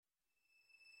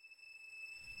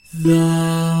The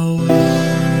world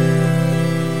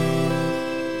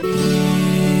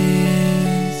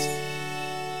is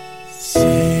saved.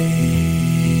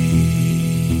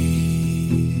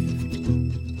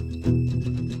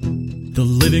 The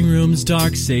living room's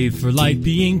dark, save for light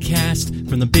being cast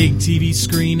from the big TV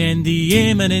screen and the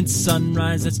imminent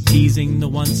sunrise that's teasing the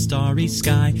one starry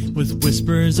sky with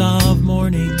whispers of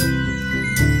morning.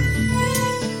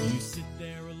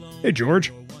 Hey,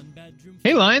 George.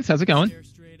 Hey, Lions, how's it going?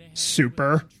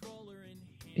 Super.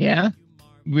 Yeah,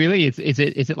 really? Is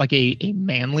it like a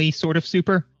manly sort of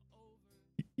super,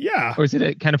 Yeah. or is it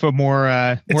a kind of a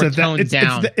more toned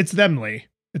down? It's themly.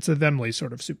 It's a themly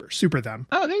sort of super them.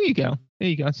 Oh, there you go.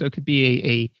 So it could be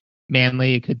a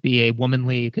manly, it could be a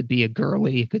womanly, it could be a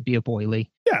girly, it could be a boyly.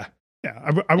 Yeah.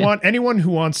 I want anyone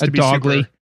who wants to A be dogly.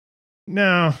 super.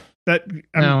 No,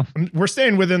 we're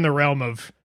staying within the realm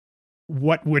of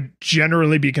what would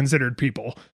generally be considered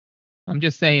people. I'm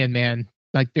just saying, man.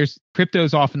 Like, there's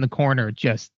cryptos off in the corner,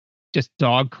 just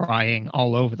dog crying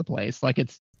all over the place. Like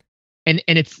it's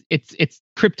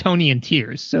Kryptonian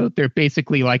tears, so they're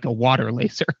basically like a water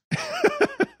laser.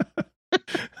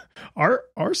 Are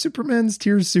Superman's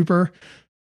tears super?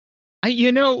 I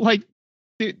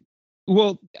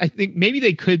think maybe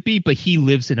they could be, but he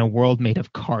lives in a world made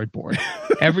of cardboard.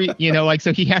 So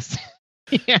he has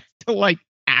to like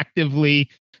actively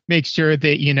make sure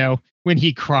that, when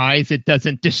he cries, it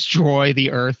doesn't destroy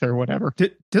the earth or whatever.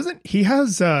 Doesn't he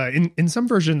has in some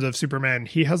versions of Superman,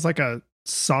 he has like a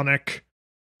sonic,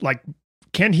 like,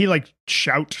 can he like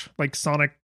shout like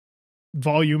sonic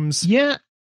volumes? Yeah,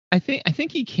 I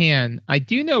think he can. I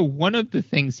do know one of the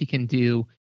things he can do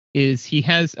is he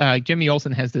has Jimmy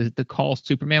Olsen has the Call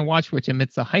Superman watch, which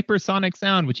emits a hypersonic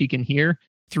sound, which he can hear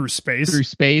through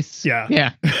space. Yeah.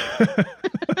 Yeah.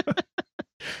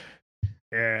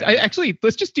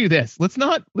 Let's just do this. Let's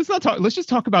not talk. Let's just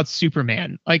talk about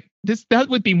Superman. Like this, that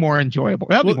would be more enjoyable.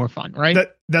 That'd be more fun, right?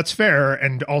 That's fair,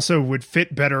 and also would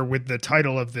fit better with the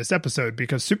title of this episode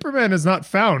because Superman is not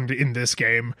found in this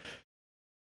game.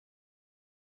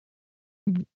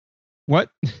 What?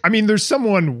 I mean, there's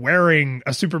someone wearing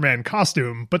a Superman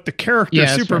costume, but the character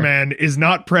Superman is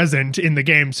not present in the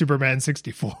game Superman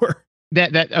 64.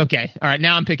 That okay. All right,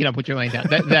 now I'm picking up what you're laying down.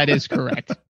 That is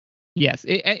correct. Yes,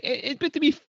 but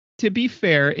to be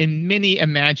fair, in many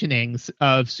imaginings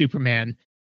of Superman,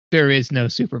 there is no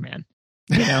Superman.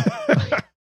 That's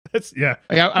fair.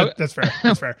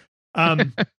 That's fair.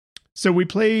 So we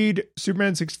played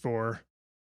Superman 64.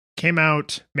 Came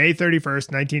out May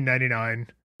 31st, 1999,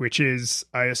 which is,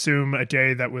 I assume, a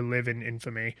day that will live in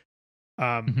infamy.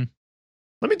 Let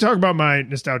me talk about my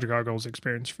Nostalgia Goggles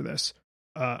experience for this.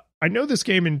 I know this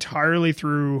game entirely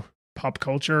through pop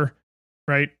culture,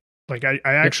 right? Like, I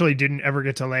actually didn't ever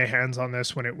get to lay hands on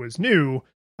this when it was new,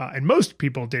 and most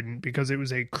people didn't because it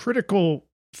was a critical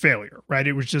failure, right?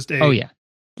 It was just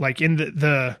like in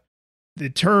the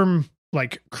term,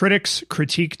 like, critics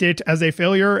critiqued it as a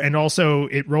failure, and also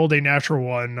it rolled a natural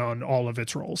one on all of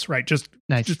its rolls, right? Just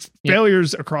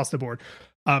failures across the board.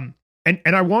 And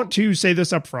I want to say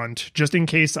this up front, just in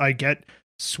case I get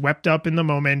swept up in the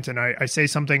moment and I say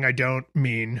something I don't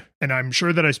mean, and I'm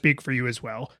sure that I speak for you as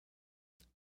well.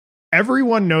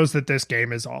 Everyone knows that this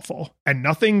game is awful, and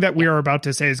nothing that we are about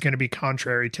to say is going to be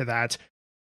contrary to that.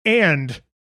 And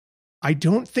I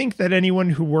don't think that anyone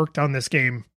who worked on this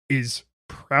game is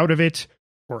proud of it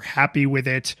or happy with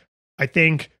it. I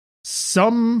think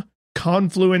some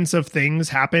confluence of things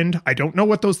happened. I don't know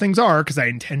what those things are because I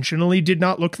intentionally did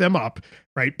not look them up,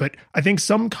 right? But I think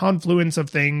some confluence of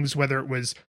things, whether it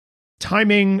was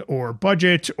timing or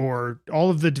budget or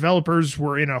all of the developers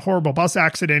were in a horrible bus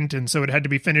accident and so it had to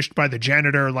be finished by the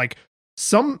janitor, like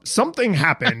something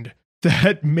happened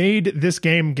that made this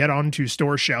game get onto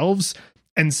store shelves.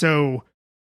 And so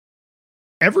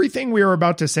everything we are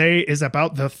about to say is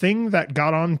about the thing that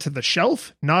got onto the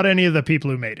shelf, not any of the people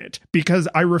who made it, because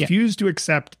I refuse to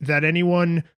accept that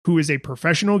anyone who is a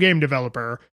professional game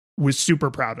developer was super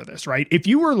proud of this, right? If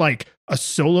you were like a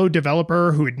solo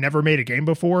developer who had never made a game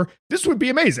before, this would be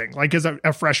amazing, like as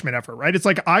a freshman effort, right? It's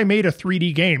like I made a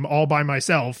 3D game all by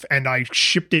myself and I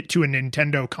shipped it to a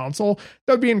Nintendo console.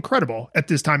 That would be incredible at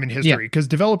this time in history because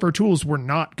developer tools were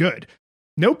not good.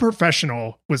 No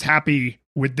professional was happy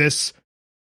with this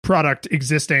product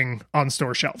existing on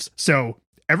store shelves. So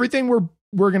everything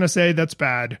we're going to say that's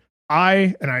bad,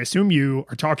 I assume you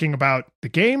are talking about the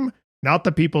game, not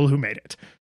the people who made it.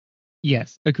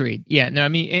 Yes, agreed. Yeah, no, I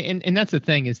mean, and that's the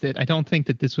thing is that I don't think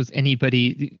that this was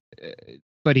anybody's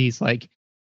like,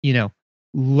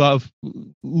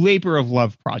 labor of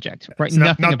love project, right?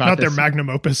 Nothing about not this. Their magnum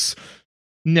opus.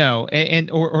 No,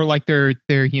 or like their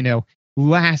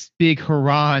last big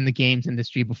hurrah in the games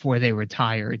industry before they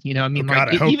retired. You know, I mean, Oh, God,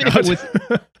 like I hope even not. if it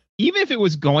was even if it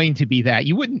was going to be that,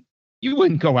 you wouldn't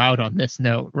go out on this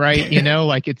note, right? You know,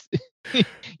 like it's you'd make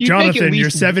at Jonathan, you're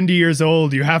least 70 years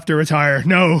old. You have to retire.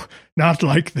 No, not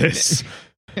like this.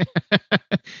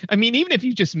 I mean, even if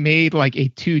you just made like a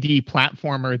 2D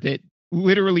platformer that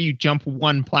literally you jump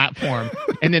one platform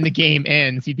and then the game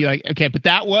ends, you'd be like, okay, but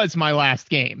that was my last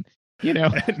game, you know?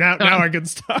 now I can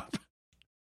stop.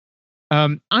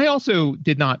 I also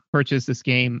did not purchase this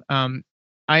game.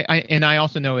 I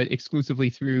also know it exclusively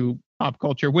through pop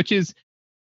culture, which is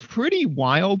pretty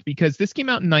wild because this came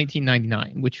out in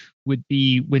 1999, which would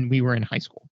be when we were in high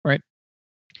school, right?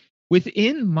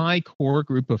 Within my core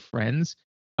group of friends,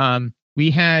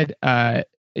 we had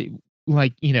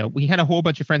we had a whole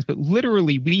bunch of friends, but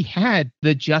literally we had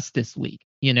the Justice League,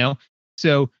 you know?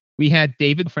 So we had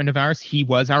David, a friend of ours, he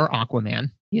was our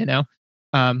Aquaman, you know?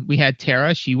 We had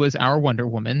Tara, she was our Wonder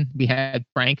Woman. We had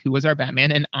Frank, who was our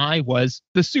Batman, and I was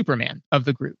the Superman of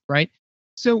the group, right?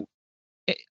 So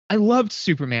I loved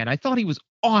Superman. I thought he was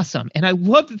awesome. And I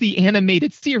loved the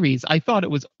animated series. I thought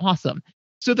it was awesome.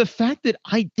 So the fact that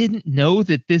I didn't know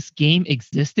that this game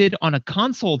existed on a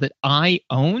console that I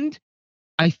owned,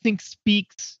 I think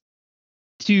speaks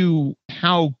to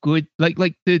how good, like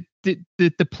the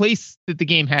place that the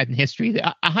game had in history.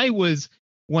 I was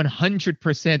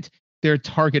 100% their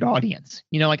target audience.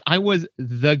 You know, like I was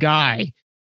the guy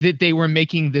that they were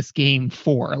making this game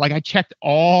for. Like I checked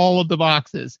all of the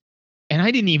boxes and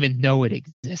I didn't even know it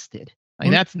existed.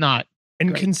 Like that's not. And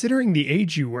great. Considering the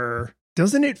age you were,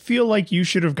 doesn't it feel like you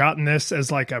should have gotten this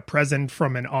as like a present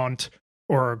from an aunt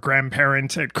or a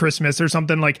grandparent at Christmas or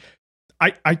something? Like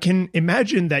I can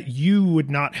imagine that you would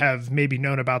not have maybe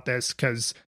known about this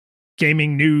because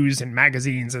gaming news and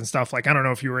magazines and stuff, like I don't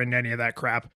know if you were in any of that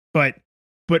crap, but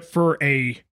for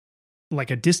a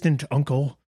distant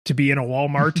uncle to be in a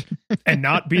Walmart and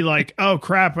not be like, oh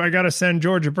crap, I gotta send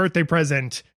George a birthday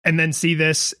present, and then see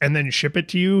this and then ship it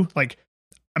to you, like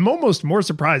I'm almost more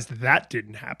surprised that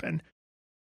didn't happen.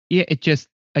 Yeah, it just,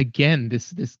 again,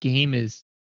 this game is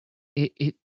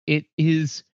it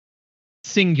is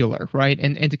singular, right?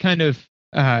 And to kind of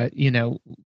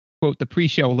quote the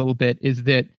pre-show a little bit, is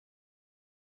that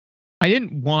I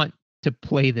didn't want to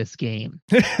play this game.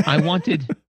 I wanted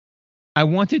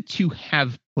to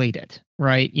have played it,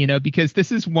 right? You know, because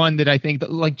this is one that I think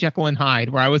that, like Jekyll and Hyde,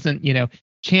 where I wasn't,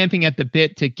 champing at the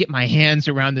bit to get my hands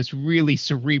around this really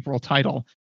cerebral title.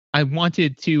 I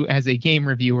wanted to, as a game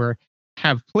reviewer,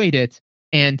 have played it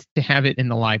and to have it in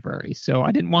the library. So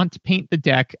I didn't want to paint the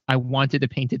deck. I wanted to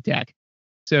paint a deck.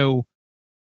 So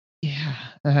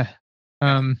yeah,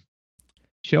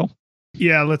 chill.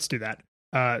 Yeah, let's do that.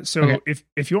 So okay.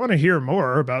 If you want to hear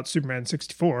more about Superman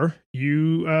 64,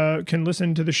 you can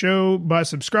listen to the show by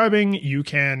subscribing. You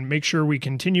can make sure we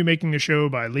continue making the show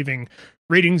by leaving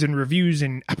ratings and reviews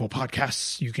in Apple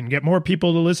Podcasts. You can get more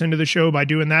people to listen to the show by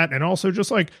doing that, and also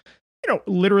just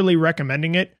literally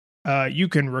recommending it. You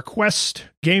can request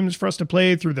games for us to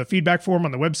play through the feedback form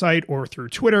on the website or through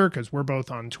Twitter, because we're both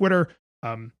on Twitter.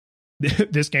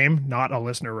 This game, not a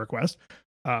listener request.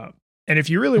 And if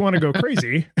you really want to go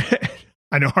crazy,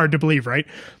 I know, hard to believe, right?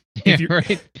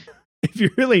 Right. If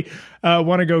you really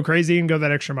want to go crazy and go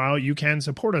that extra mile, you can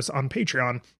support us on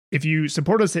Patreon. If you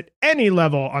support us at any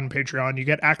level on Patreon, you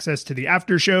get access to the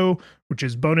after show, which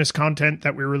is bonus content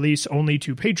that we release only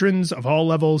to patrons of all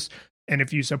levels. And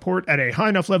if you support at a high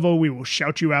enough level, we will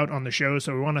shout you out on the show.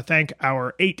 So we want to thank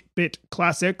our 8-bit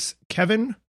classics,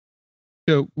 Kevin.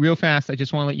 So real fast, I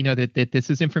just want to let you know that this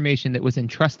is information that was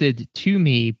entrusted to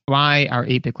me by our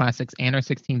 8-bit classics and our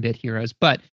 16-bit heroes.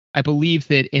 But I believe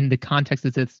that in the context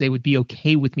of this, they would be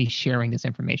okay with me sharing this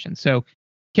information. So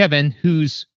Kevin,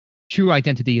 whose true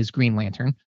identity is Green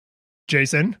Lantern.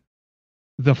 Jason.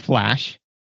 The Flash.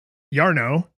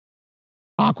 Yarno.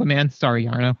 Aquaman. Sorry,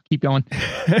 Yarno. Keep going.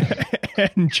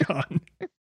 And John.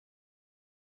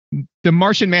 The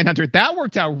Martian Manhunter. That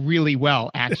worked out really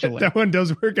well, actually. That one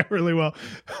does work out really well.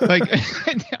 Like,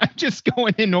 I'm just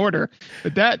going in order,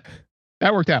 but that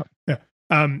worked out. Yeah.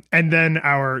 And then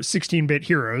our 16-bit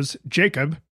heroes,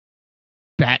 Jacob.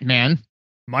 Batman.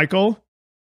 Michael.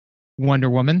 Wonder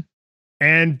Woman.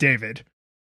 And David.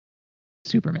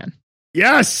 Superman.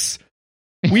 Yes!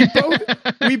 We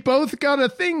both got a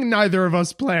thing neither of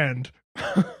us planned.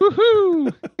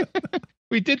 Woohoo!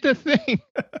 We did the thing.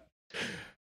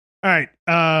 All right,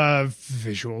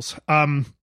 visuals.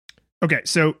 Okay,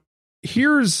 so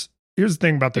here's the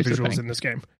thing about the visuals in this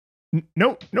game.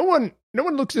 No one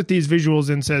looks at these visuals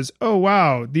and says, "Oh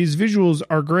wow, these visuals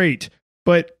are great."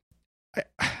 But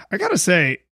I gotta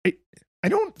say, I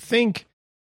don't think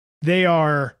they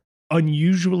are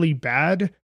unusually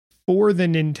bad for the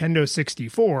Nintendo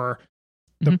 64.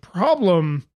 The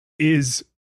problem is,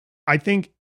 I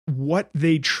think, what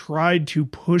they tried to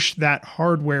push that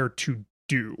hardware to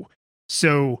do.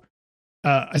 So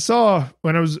I saw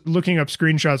when I was looking up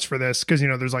screenshots for this, because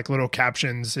there's like little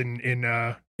captions in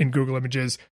Google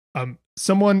Images.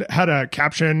 Someone had a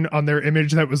caption on their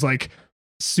image that was like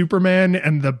Superman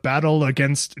and the battle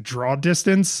against draw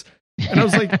distance, and I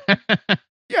was like,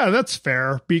 yeah, that's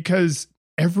fair, because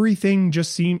everything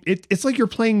just seemed it's like you're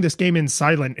playing this game in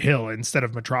Silent Hill instead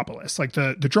of Metropolis. Like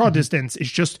the draw distance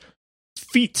is just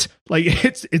feet. Like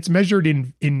it's measured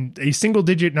in a single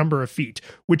digit number of feet,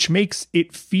 which makes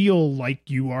it feel like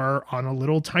you are on a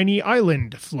little tiny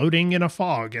island floating in a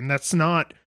fog, and that's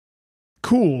not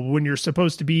cool when you're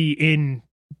supposed to be in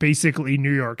basically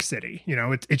New York City.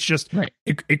 It's just right.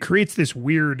 It creates this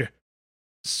weird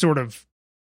sort of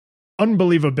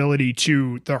unbelievability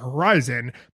to the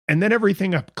horizon, and then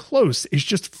everything up close is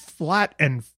just flat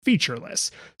and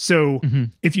featureless. So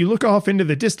if you look off into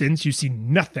the distance, you see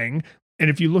nothing. And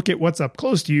if you look at what's up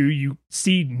close to you, you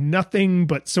see nothing,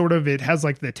 but sort of it has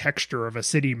like the texture of a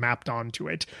city mapped onto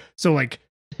it. So like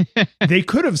they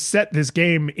could have set this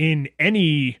game in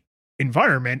any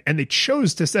environment, and they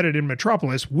chose to set it in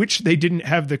Metropolis, which they didn't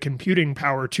have the computing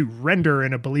power to render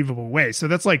in a believable way. So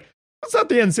that's not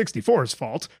the N64's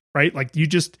fault, right? Like you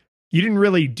didn't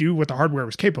really do what the hardware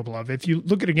was capable of. If you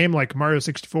look at a game like Mario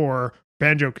 64,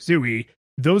 Banjo-Kazooie,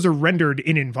 those are rendered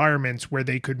in environments where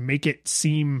they could make it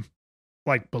seem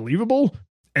like believable.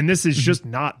 And this is just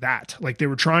not that. Like they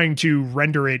were trying to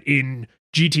render it in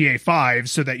GTA 5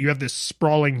 so that you have this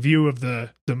sprawling view of the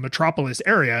Metropolis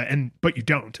area, but you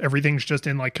don't. Everything's just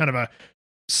in like kind of a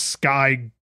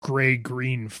sky gray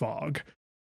green fog.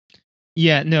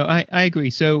 Yeah, no, I agree.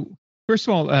 So first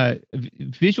of all,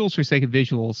 visuals for sake of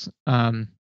visuals.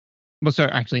 Well,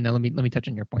 sorry, actually, no. Let me touch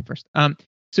on your point first.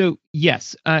 So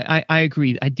yes, I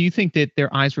agree. I do think that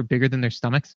their eyes were bigger than their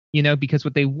stomachs. Because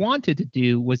what they wanted to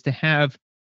do was to have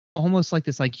almost like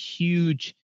this like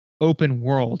huge open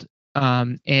world.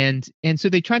 And so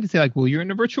they tried to say like, well, you're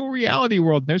in a virtual reality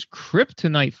world. And there's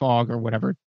kryptonite fog or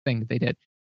whatever thing that they did,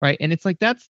 right? And it's like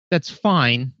that's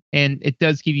fine, and it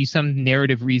does give you some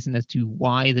narrative reason as to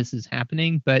why this is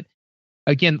happening, but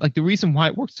again, like the reason why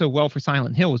it worked so well for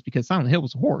Silent Hill was because Silent Hill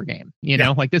was a horror game.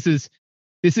 Like this is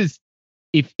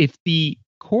if the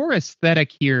core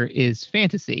aesthetic here is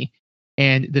fantasy,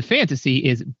 and the fantasy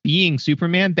is being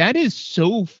Superman, that is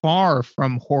so far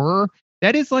from horror.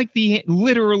 That is like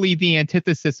literally the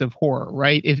antithesis of horror,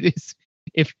 right?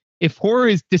 If horror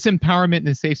is disempowerment in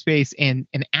a safe space and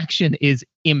action is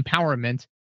empowerment,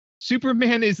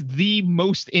 Superman is the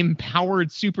most empowered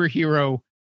superhero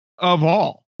of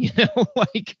all.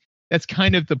 Like that's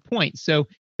kind of the point. So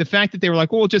the fact that they were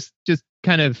like, well, just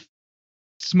kind of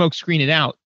smoke screen it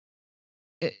out.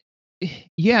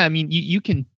 Yeah, I mean, you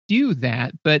can do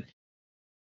that, but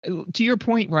to your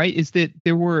point, right, is that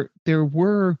there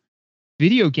were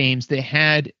video games that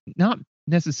had not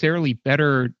necessarily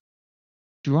better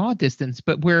draw distance,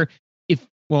 but where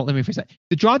let me rephrase that.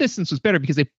 The draw distance was better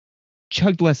because they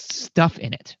chugged less stuff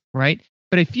in it, right?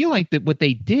 But I feel like that what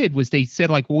they did was they said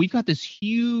like, well, we've got this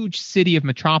huge city of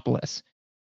Metropolis,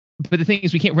 but the thing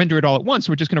is we can't render it all at once.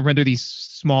 We're just going to render these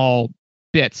small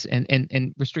bits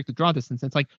and restrict the draw distance. And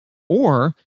it's like,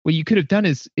 or what you could have done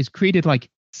is created like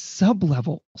sub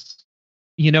levels.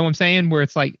 You know what I'm saying? Where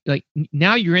it's like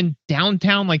now you're in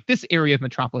downtown, like this area of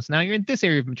Metropolis. Now you're in this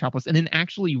area of Metropolis, and then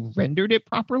actually rendered it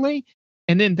properly.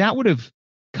 And then that would have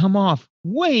come off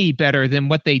way better than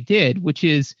what they did, which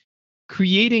is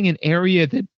creating an area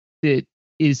that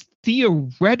is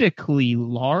theoretically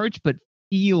large but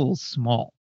feels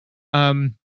small.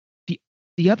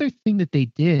 The other thing that they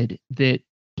did that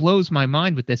blows my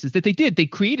mind with this is that they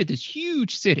created this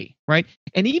huge city, right?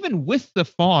 And even with the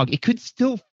fog, it could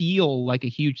still feel like a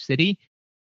huge city.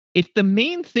 If the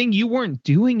main thing you weren't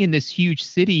doing in this huge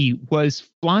city was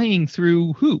flying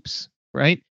through hoops,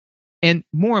 right? And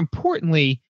more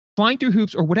importantly, flying through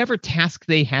hoops or whatever task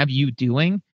they have you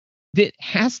doing, that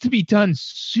has to be done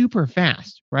super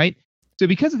fast, right? So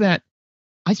because of that,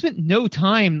 I spent no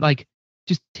time like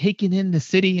just taking in the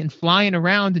city and flying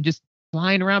around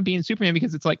being Superman,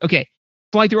 because it's like, okay,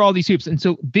 fly through all these hoops. And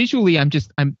so visually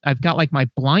I've got like my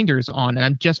blinders on and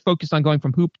I'm just focused on going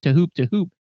from hoop to hoop to hoop.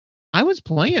 I was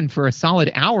playing for a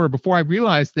solid hour before I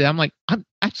realized that I'm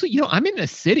actually, I'm in a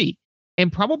city,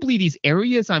 and probably these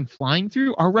areas I'm flying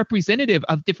through are representative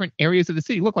of different areas of the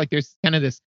city. Look, like there's kind of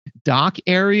this dock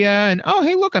area, and oh,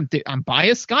 hey, look, I'm by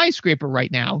a skyscraper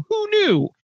right now. Who knew?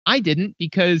 I didn't,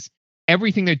 because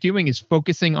everything they're doing is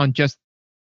focusing on just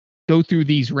go through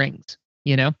these rings,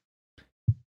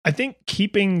 I think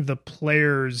keeping the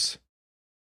player's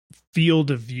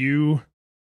field of view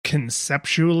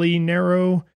conceptually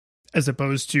narrow, as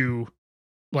opposed to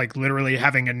like literally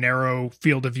having a narrow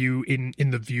field of view in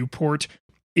the viewport,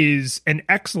 is an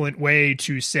excellent way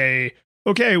to say,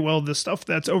 okay, well, the stuff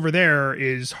that's over there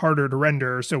is harder to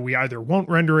render, so we either won't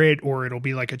render it or it'll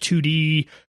be like a 2D,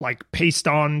 like paste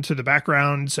on to the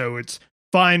background, so it's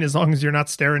fine as long as you're not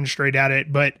staring straight at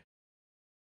it. But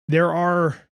there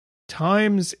are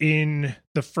times in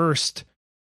the first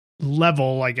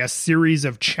level, I guess, series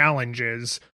of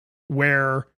challenges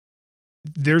where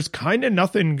there's kind of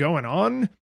nothing going on.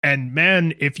 And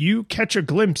man, if you catch a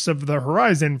glimpse of the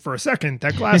horizon for a second,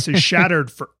 that glass is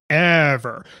shattered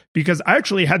forever. Because I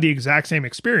actually had the exact same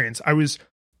experience. I was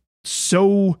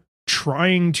so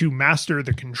trying to master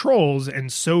the controls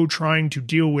and so trying to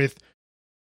deal with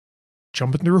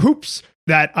jumping through hoops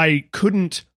that I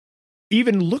couldn't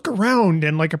even look around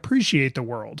and like appreciate the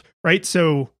world, right?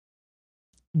 So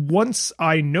once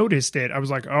I noticed it, I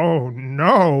was like, oh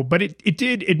no, but it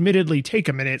did admittedly take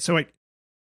a minute. So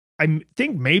I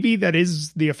think maybe that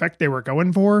is the effect they were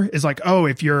going for, is like, oh,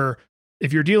 if you're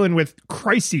dealing with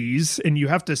crises and you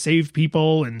have to save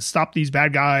people and stop these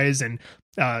bad guys and,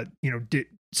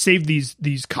 save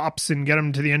these cops and get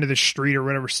them to the end of the street or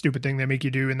whatever stupid thing they make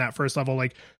you do in that first level,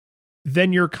 like,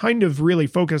 then you're kind of really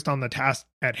focused on the task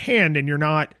at hand and you're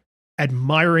not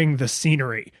admiring the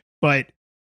scenery. But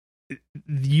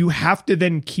you have to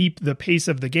then keep the pace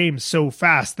of the game so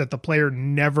fast that the player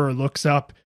never looks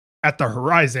up at the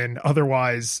horizon.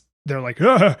 Otherwise, they're like,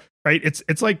 ugh, right?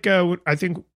 It's like, I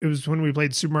think it was when we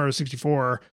played Super Mario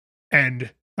 64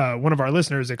 and one of our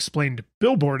listeners explained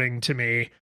billboarding to me.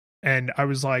 And I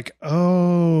was like,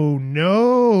 oh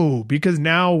no, because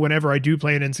now whenever I do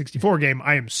play an N64 game,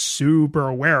 I am super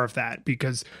aware of that,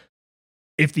 because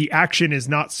if the action is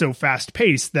not so fast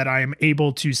paced that I am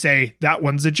able to say that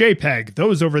one's a JPEG,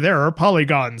 those over there are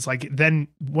polygons, like then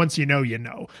once you know, you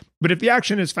know. But if the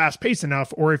action is fast paced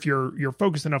enough, or if you're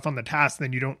focused enough on the task,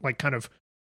 then you don't like kind of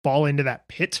fall into that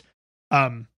pit.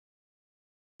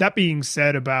 That being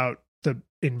said about the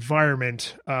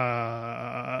environment,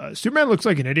 Superman looks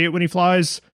like an idiot when he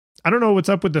flies. I don't know what's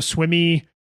up with the swimmy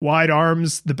wide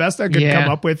arms. The best I could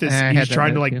come up with is he's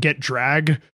trying to like get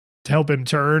drag to help him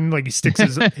turn. Like he sticks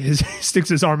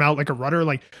his arm out like a rudder.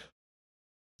 Like,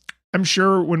 I'm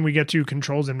sure when we get to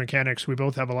controls and mechanics, we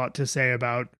both have a lot to say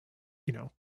about,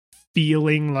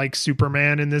 feeling like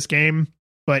Superman in this game,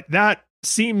 but that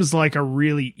seems like a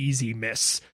really easy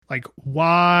miss. Like,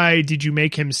 why did you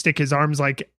make him stick his arms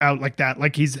like out like that?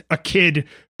 Like he's a kid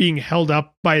being held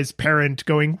up by his parent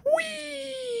going,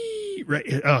 wee!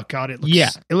 Right. Oh God, it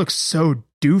looks so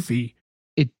doofy.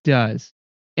 It does.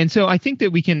 And so I think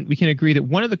that we can agree that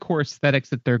one of the core aesthetics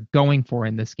that they're going for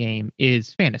in this game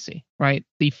is fantasy, right?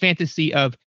 The fantasy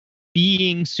of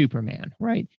being Superman,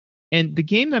 right? And the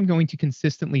game that I'm going to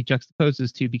consistently juxtapose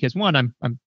this to, because one,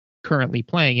 I'm currently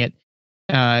playing it,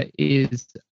 is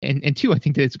and two, I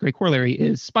think that it's a great corollary,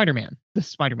 is Spider-Man, the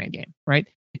Spider-Man game, right?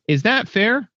 Is that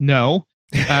fair? No,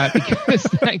 because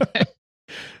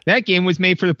that game was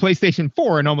made for the PlayStation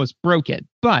 4 and almost broke it.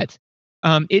 But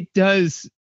it does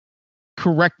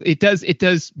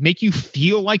make you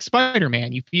feel like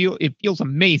Spider-Man. It feels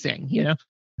amazing,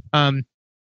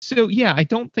 So yeah, I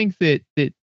don't think that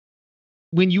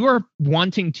when you are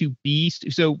wanting to be,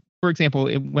 so for example,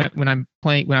 when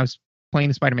I was playing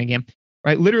the Spider-Man game,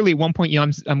 right? Literally at one point,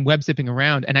 I'm web zipping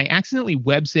around and I accidentally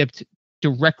web zipped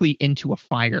directly into a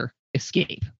fire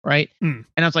escape, right? And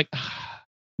I was like,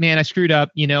 man, I screwed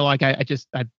up.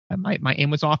 My aim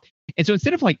was off. And so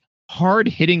instead of like hard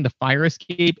hitting the fire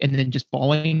escape and then just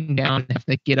falling down and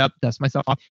having to get up, dust myself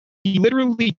off, he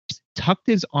literally just tucked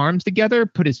his arms together,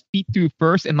 put his feet through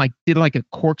first, and like did like a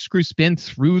corkscrew spin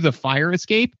through the fire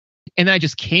escape. And then I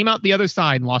just came out the other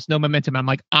side and lost no momentum. I'm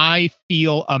like, I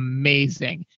feel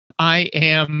amazing. I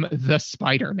am the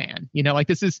Spider-Man. Like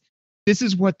this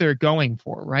is what they're going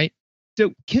for, right?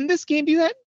 So can this game do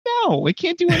that? No, it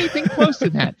can't do anything close to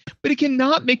that. But it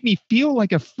cannot make me feel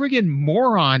like a friggin'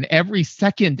 moron every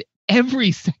second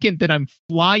that I'm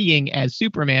flying as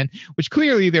Superman, which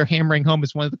clearly they're hammering home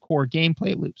as one of the core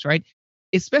gameplay loops, right?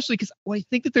 Especially because what I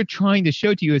think that they're trying to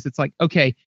show to you is it's like,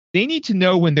 okay, they need to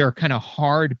know when they're kind of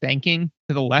hard banking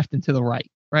to the left and to the right,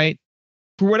 right?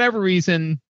 For whatever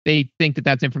reason, they think that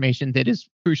that's information that is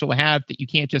crucial to have, that you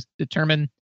can't just determine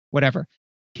whatever.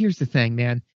 Here's the thing,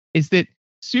 man, is that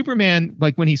Superman,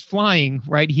 like when he's flying,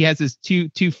 right, he has his two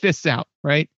fists out,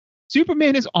 right?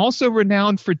 Superman is also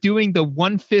renowned for doing the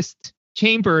one fist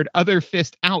chambered, other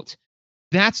fist out.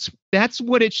 That's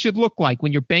what it should look like.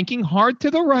 When you're banking hard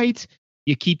to the right,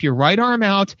 you keep your right arm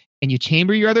out and you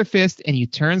chamber your other fist and you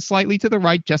turn slightly to the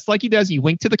right, just like he does. You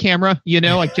wink to the camera,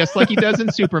 like just like he does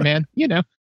in Superman, and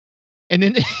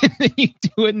then, and then you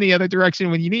do it in the other direction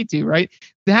when you need to, right?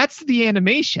 That's the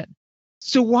animation.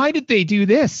 So why did they do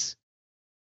this?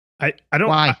 I don't.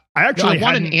 Why? I actually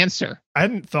want an answer. I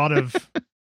hadn't thought of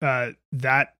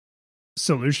that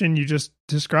solution you just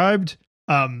described.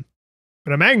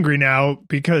 But I'm angry now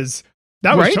because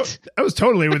that was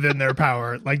totally within their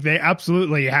power. Like they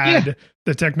absolutely had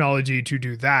the technology to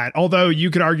do that. Although you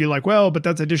could argue like, well, but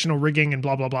that's additional rigging and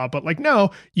blah, blah, blah. But like,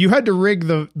 no, you had to rig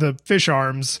the fish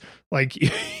arms. Like,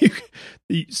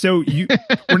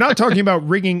 we're not talking about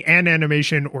rigging an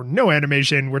animation or no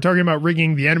animation. We're talking about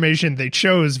rigging the animation they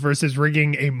chose versus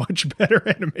rigging a much better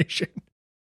animation.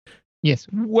 Yes,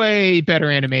 way better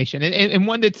animation, and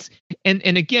one that's and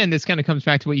again, this kind of comes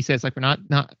back to what you said. It's like we're not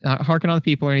harking on the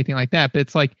people or anything like that, but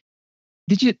it's like,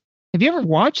 have you ever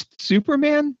watched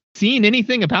Superman? Seen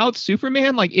anything about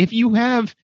Superman? Like, if you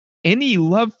have any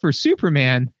love for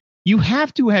Superman, you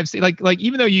have to have like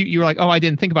even though you're like, oh, I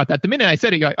didn't think about that. The minute I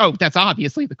said it, you're like, oh, that's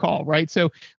obviously the call, right? So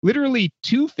literally,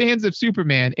 2 fans of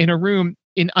Superman in a room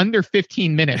in under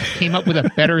 15 minutes came up with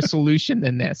a better solution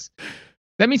than this.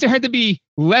 That means there had to be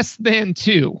less than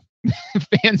 2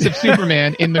 fans of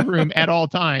Superman in the room at all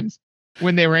times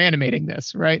when they were animating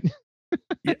this, right?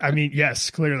 I mean, yes,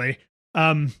 clearly.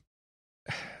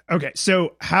 Okay,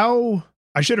 so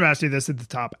I should have asked you this at the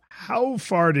top. How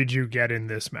far did you get in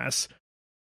this mess?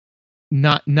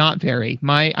 Not very.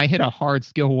 I hit a hard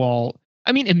skill wall.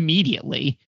 I mean,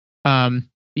 immediately,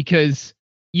 because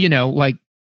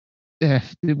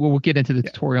we'll get into the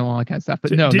tutorial and all that kind of stuff,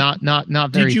 but not very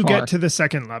far. Did you get to the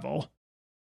second level?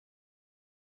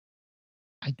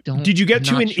 I don't. Did you get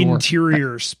to an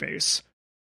interior space?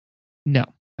 No,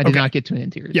 I did not get to an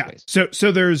interior space.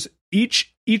 So there's each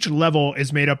level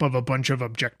is made up of a bunch of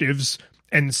objectives,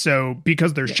 and so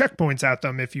because there's checkpoints at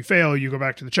them, if you fail, you go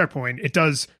back to the checkpoint. It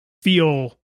does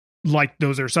feel like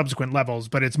those are subsequent levels,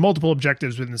 but it's multiple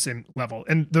objectives within the same level.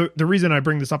 And the reason I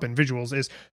bring this up in visuals is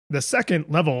the second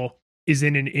level is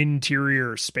in an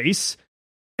interior space,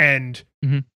 and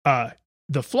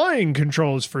the flying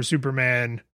controls for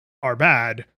Superman are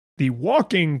bad. The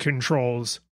walking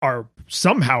controls are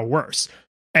somehow worse.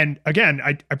 And again,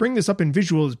 I bring this up in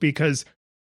visuals because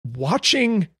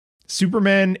watching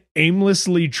Superman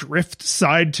aimlessly drift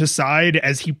side to side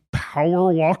as he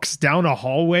power walks down a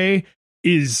hallway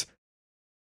is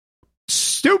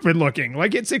stupid looking.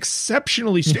 Like, it's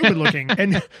exceptionally stupid looking.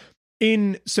 And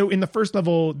in the first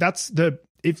level, that's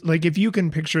if you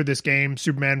can picture this game,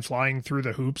 Superman flying through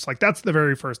the hoops, like that's the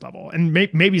very first level. And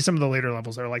maybe some of the later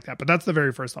levels are like that, but that's the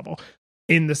very first level.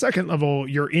 In the second level,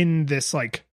 you're in this,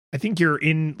 like, I think you're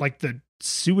in like the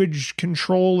sewage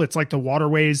control. It's like the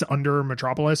waterways under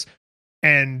Metropolis,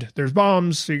 and there's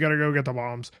bombs. So you got to go get the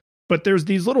bombs, but there's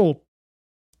these little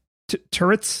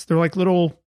turrets. They're like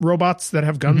little robots that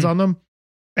have guns on them.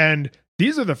 And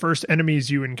these are the first enemies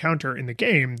you encounter in the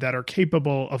game that are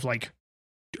capable of like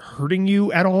hurting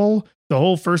you at all. The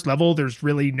whole first level, there's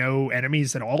really no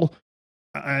enemies at all.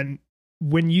 And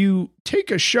when you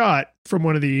take a shot from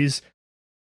one of these,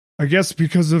 I guess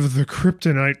because of the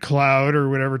kryptonite cloud or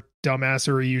whatever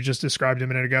dumbassery you just described a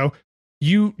minute ago,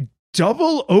 you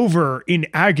double over in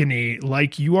agony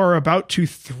like you are about to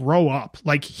throw up.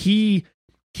 Like he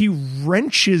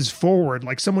wrenches forward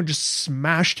like someone just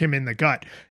smashed him in the gut.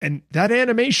 And that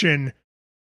animation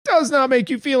does not make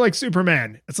you feel like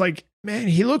Superman. It's like, man,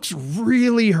 he looks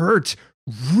really hurt.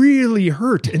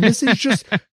 And this is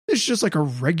just like a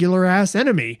regular ass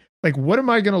enemy. Like, what am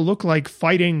I going to look like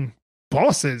fighting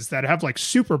bosses that have like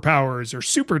superpowers or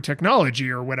super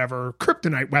technology or whatever,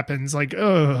 kryptonite weapons? Like,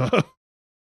 ugh.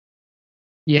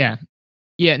 Yeah.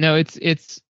 No,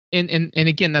 it's and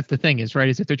again, that's the thing is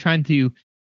if they're trying to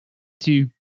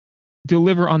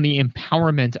deliver on the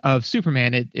empowerment of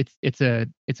Superman, it's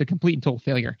a complete and total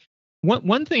failure.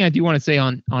 One thing I do want to say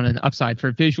on an upside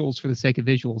for visuals, for the sake of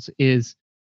visuals, is,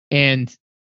 and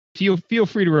feel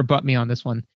free to rebut me on this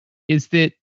one, is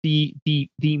that the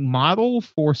model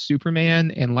for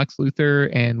Superman and Lex Luthor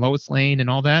and Lois Lane and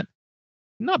all that,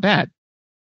 not bad.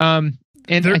 I'm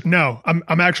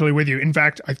actually with you. In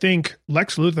fact, I think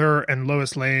Lex Luthor and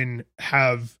Lois Lane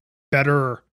have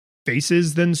better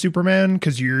faces than Superman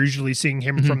because you're usually seeing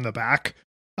him from the back.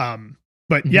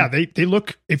 But yeah, they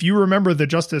look, if you remember the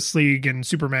Justice League and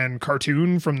Superman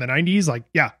cartoon from the 90s, like,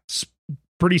 yeah,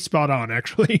 pretty spot on,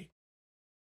 actually.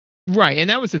 Right. And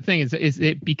that was the thing is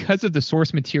it because of the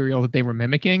source material that they were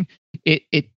mimicking,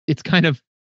 it's kind of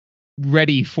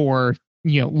ready for,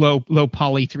 low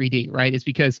poly 3D, right? It's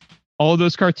because all of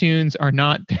those cartoons are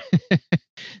not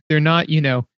they're not,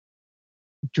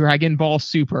 Dragon Ball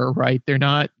Super, right? They're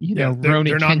not, Rurouni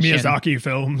they're not Kenshin. Miyazaki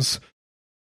films.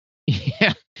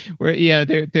 Yeah,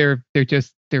 they're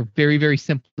very, very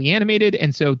simply animated,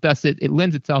 and so thus it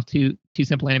lends itself to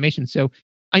simple animation. So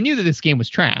I knew that this game was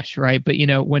trash, right? But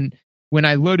when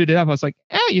I loaded it up, I was like,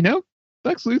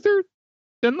 Lex Luthor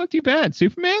doesn't look too bad.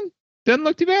 Superman doesn't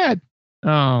look too bad.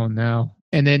 Oh no!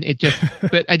 And then it just,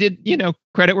 but I did,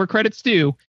 credit where credit's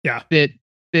due. Yeah. That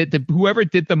the whoever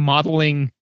did the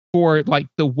modeling for like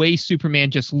the way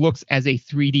Superman just looks as a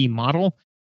 3D model,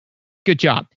 good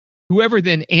job. Whoever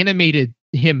then animated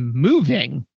him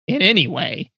moving in any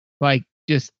way, like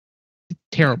just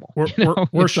terrible.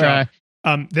 We're shocked.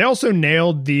 They also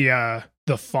nailed the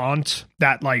font,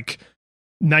 that like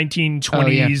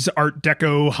 1920s Art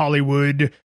Deco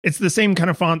Hollywood. It's the same kind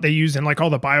of font they use in like all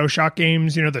the BioShock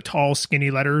games, the tall,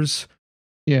 skinny letters.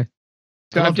 Yeah.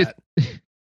 So I'm just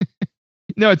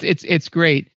no, it's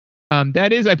great.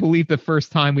 That is, I believe, the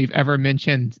first time we've ever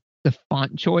mentioned the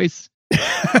font choice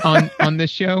on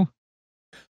this show.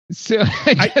 So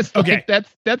okay,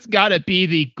 that's got to be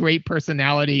the great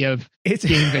personality of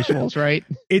game visuals, right?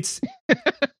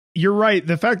 You're right.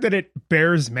 The fact that it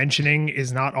bears mentioning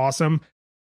is not awesome.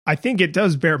 I think it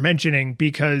does bear mentioning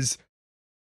because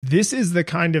this is the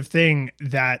kind of thing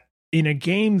that in a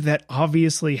game that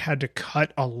obviously had to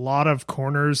cut a lot of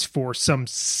corners for some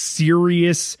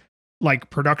serious like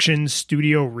production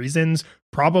studio reasons,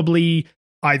 probably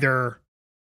either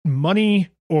money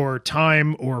or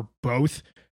time or both.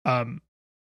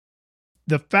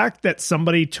 The fact that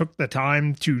somebody took the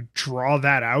time to draw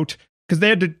that out, because they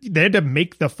had to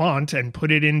make the font and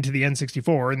put it into the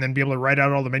N64 and then be able to write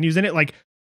out all the menus in it. Like,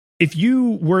 if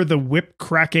you were the whip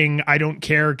cracking, I don't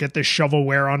care, get this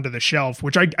shovelware onto the shelf,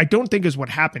 which I don't think is what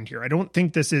happened here. I don't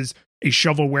think this is a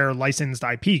shovelware licensed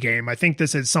IP game. I think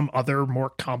this is some other more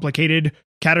complicated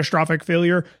catastrophic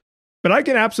failure. But I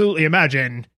can absolutely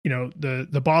imagine,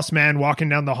 the boss man walking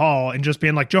down the hall and just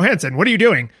being like, Johansson, what are you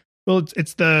doing? Well,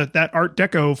 it's that Art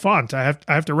Deco font. I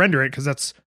have to render it because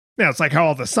that's, it's like how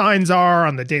all the signs are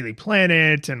on the Daily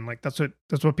Planet, and like that's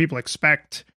what people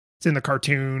expect. It's in the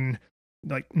cartoon.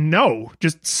 Like, no,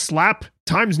 just slap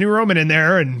Times New Roman in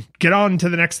there and get on to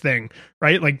the next thing,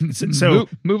 right? Like, so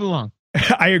move along.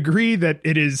 I agree that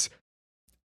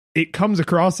it comes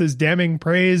across as damning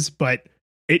praise, but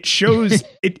it shows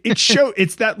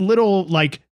it's that little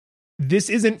like, this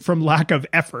isn't from lack of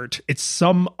effort. It's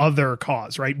some other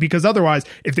cause, right? Because otherwise,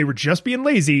 if they were just being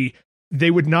lazy, they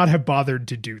would not have bothered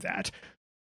to do that.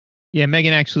 Yeah,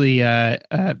 Megan actually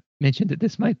mentioned that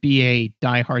this might be a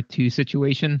Die Hard 2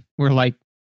 situation where, like,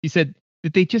 he said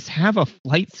that they just have a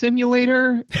flight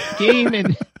simulator game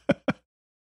and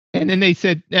then they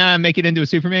said, make it into a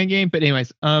Superman game. But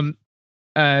anyways,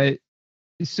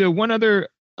 so one other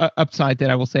upside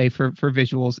that I will say for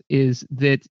visuals is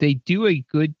that they do a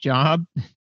good job.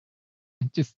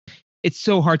 It's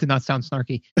so hard to not sound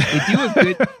snarky.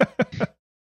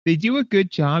 They do a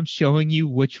good job showing you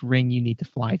which ring you need to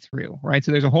fly through, right?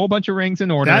 So there's a whole bunch of rings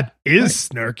in order. That is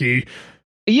snarky.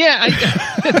 Yeah,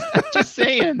 I'm just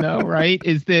saying though, right?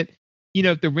 Is that,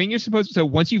 the ring you're supposed to, so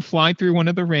once you fly through one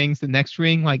of the rings, the next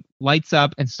ring like lights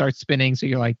up and starts spinning. So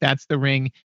you're like, that's the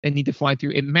ring they need to fly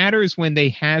through. It matters when they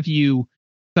have you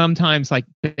sometimes like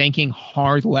banking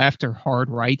hard left or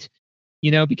hard right,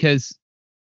 because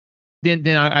then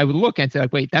I would look and say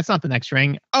like, wait, that's not the next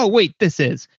ring. Oh, wait, this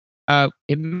is.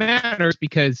 It matters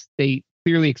because they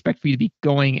clearly expect for you to be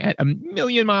going at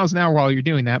 1,000,000 miles an hour while you're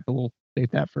doing that, but we'll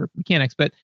save that for mechanics.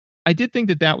 But I did think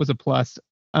that was a plus.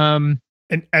 And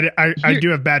I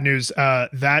do have bad news.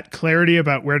 That clarity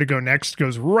about where to go next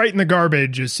goes right in the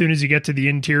garbage as soon as you get to the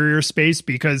interior space,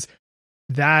 because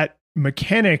that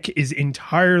mechanic is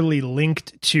entirely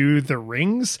linked to the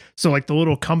rings. So like the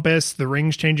little compass, the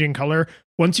rings changing color.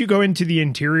 Once you go into the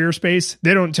interior space,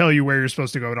 they don't tell you where you're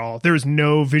supposed to go at all. There's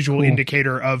no visual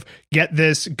indicator of get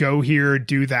this, go here,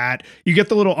 do that. You get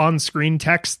the little on-screen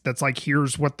text that's like,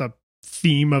 here's what the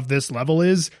theme of this level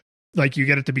is. Like you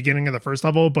get at the beginning of the first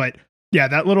level. But yeah,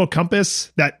 that little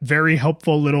compass, that very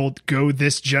helpful little go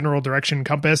this general direction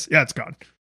compass, yeah, it's gone.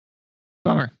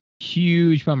 Bummer.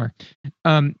 Huge bummer.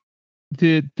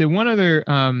 The one other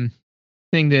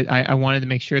thing that I wanted to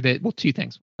make sure that, well, two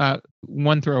things.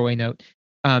 One throwaway note.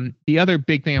 The other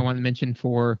big thing I want to mention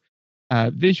for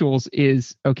visuals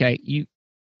is, okay,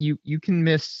 you can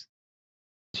miss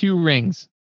 2 rings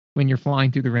when you're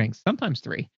flying through the rings, sometimes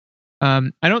 3.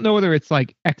 I don't know whether it's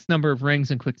like X number of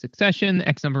rings in quick succession,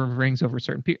 X number of rings over a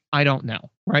certain period. I don't know,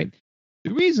 right?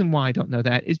 The reason why I don't know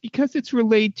that is because it's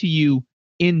relayed to you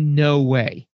in no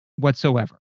way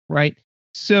whatsoever, right?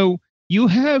 So you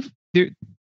have there.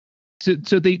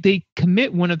 So they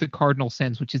commit one of the cardinal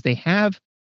sins, which is they have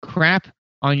crap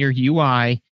on your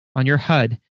UI, on your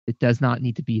HUD that does not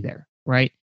need to be there,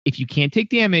 right? If you can't take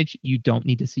damage, you don't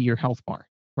need to see your health bar,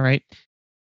 right?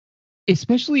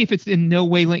 Especially if it's in no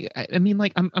way like, I mean,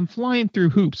 like I'm flying through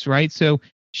hoops, right? So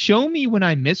show me when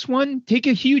I miss one, take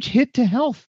a huge hit to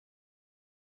health,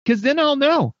 because then I'll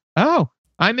know. Oh,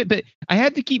 but I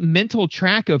had to keep mental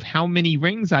track of how many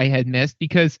rings I had missed,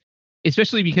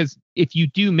 especially because if you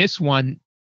do miss one,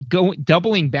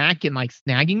 doubling back and like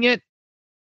snagging it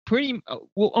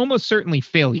will almost certainly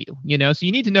fail you, so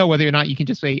you need to know whether or not you can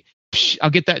just say, I'll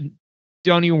get that,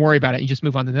 don't even worry about it, you just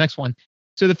move on to the next one.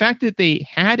 So the fact that they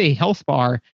had a health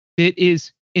bar that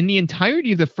is in the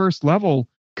entirety of the first level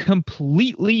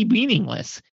completely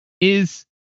meaningless is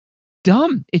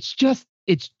dumb. It's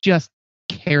just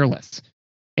careless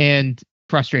and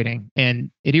frustrating,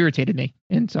 and it irritated me,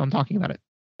 and so I'm talking about it.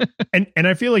 and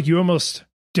I feel like you almost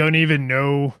don't even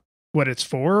know what it's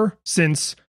for,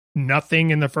 since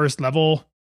nothing in the first level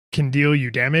can deal you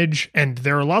damage, and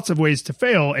there are lots of ways to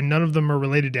fail, and none of them are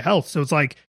related to health. So it's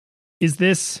like, is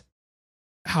this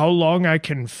how long I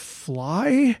can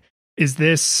fly? Is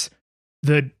this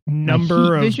the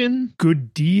number of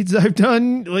good deeds I've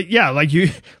done? Like, yeah, like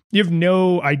you have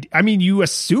no idea. I mean, you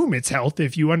assume it's health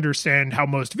if you understand how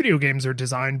most video games are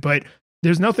designed, but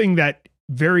there's nothing that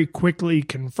very quickly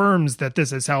confirms that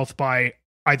this is health by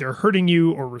either hurting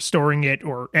you or restoring it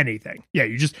or anything. Yeah,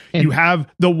 you have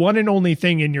the one and only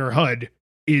thing in your HUD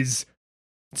is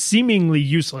seemingly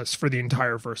useless for the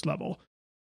entire first level.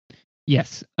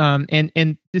 Yes.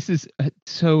 And this is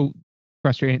so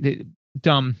frustrating,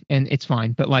 dumb, and it's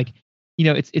fine. But like,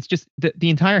 it's just the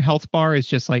entire health bar is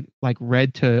just like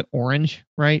red to orange,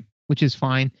 right? Which is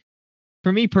fine.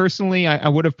 For me personally, I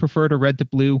would have preferred a red to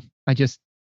blue. I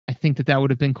think that would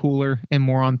have been cooler and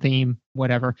more on theme,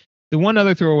 whatever. The one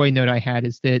other throwaway note I had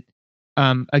is that,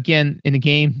 again, in a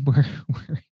game where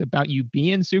it's about you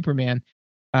being Superman,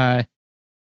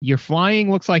 your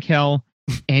flying looks like hell,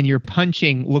 and your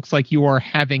punching looks like you are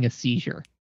having a seizure.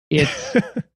 It's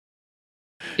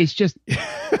just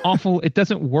awful. It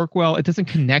doesn't work well. It doesn't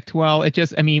connect well.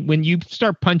 When you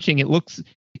start punching,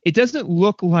 it doesn't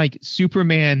look like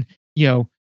Superman,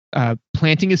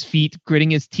 planting his feet,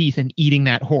 gritting his teeth, and eating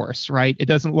that horse, right? It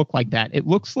doesn't look like that. It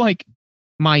looks like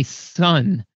my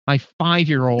son, my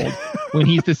 5-year-old, when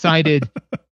he's decided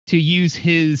to use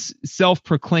his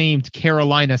self-proclaimed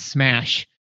Carolina Smash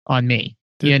on me.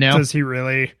 Does he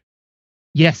really?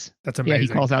 Yes. That's amazing. Yeah, he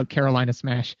calls out Carolina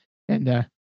Smash. And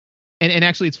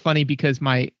actually it's funny because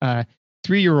my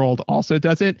 3-year-old also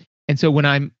does it. And so when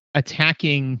I'm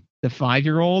attacking the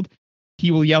 5-year-old, he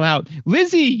will yell out,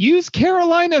 "Lizzie, use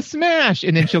Carolina Smash!"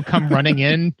 And then she'll come running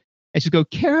in and she'll go,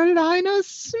 "Carolina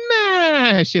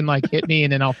Smash!" and like hit me,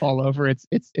 and then I'll fall over.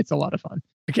 It's a lot of fun.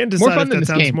 I can't decide if that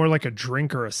sounds more like a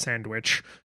drink or a sandwich.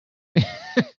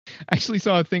 I actually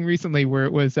saw a thing recently where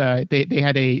it was they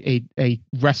had a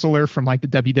wrestler from like the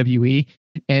WWE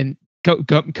and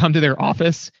come to their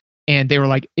office, and they were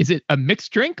like, "Is it a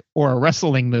mixed drink or a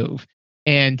wrestling move?"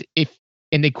 And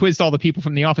they quizzed all the people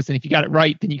from the office, and if you got it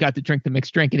right, then you got to drink the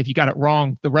mixed drink, and if you got it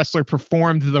wrong, the wrestler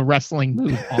performed the wrestling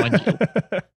move on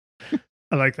you.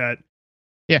 I like that.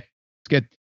 Yeah, it's good.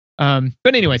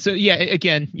 But anyway, so yeah,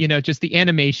 again, just the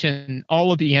animation,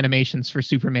 all of the animations for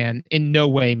Superman in no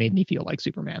way made me feel like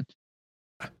Superman.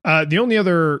 The only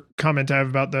other comment I have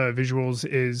about the visuals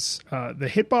is the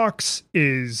hitbox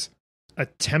is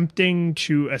attempting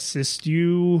to assist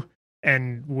you,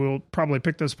 and we'll probably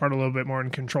pick this apart a little bit more in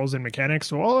controls and mechanics.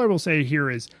 So all I will say here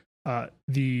is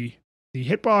the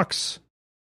hitbox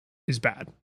is bad.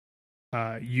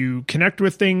 You connect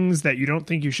with things that you don't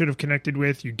think you should have connected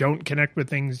with. You don't connect with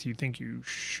things you think you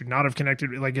should not have connected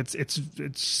with. Like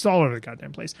it's all over the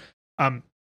goddamn place.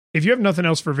 If you have nothing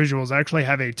else for visuals, I actually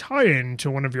have a tie-in to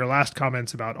one of your last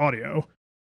comments about audio.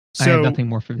 So, I have nothing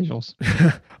more for visuals.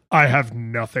 I have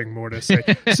nothing more to say.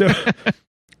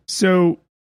 So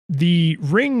the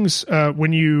rings,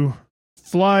 when you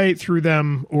fly through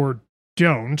them or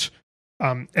don't,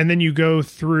 and then you go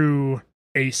through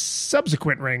a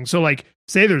subsequent ring. So like,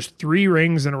 say there's 3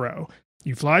 rings in a row.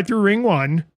 You fly through ring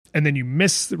 1, and then you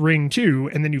miss ring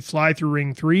 2, and then you fly through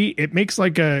ring 3. It makes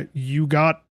like you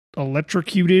got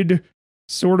electrocuted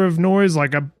sort of noise,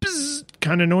 like a bzzz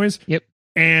kind of noise. Yep.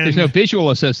 And there's no visual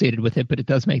associated with it, but it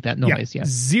does make that noise. Yeah.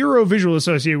 Zero visual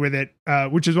associated with it,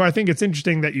 which is why I think it's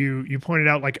interesting that you pointed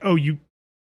out, like, oh, you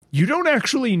don't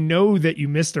actually know that you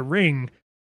missed a ring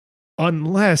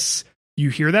unless you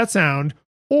hear that sound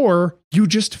or you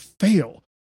just fail,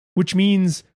 which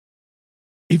means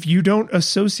if you don't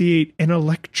associate an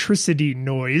electricity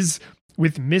noise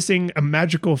with missing a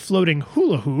magical floating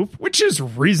hula hoop, which is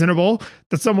reasonable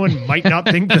that someone might not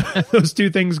think that those two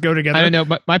things go together. I don't know,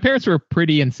 but my parents were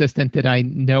pretty insistent that I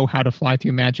know how to fly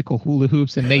through magical hula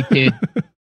hoops, and they did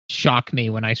shock me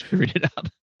when I screwed it up.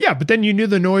 Yeah, but then you knew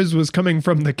the noise was coming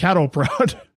from the cattle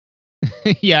prod.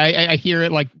 Yeah, I hear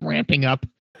it like ramping up.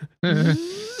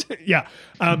 Yeah.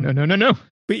 No.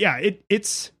 But yeah,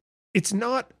 it's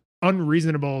not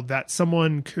unreasonable that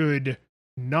someone could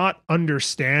not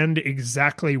understand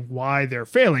exactly why they're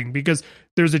failing, because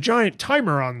there's a giant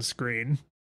timer on the screen.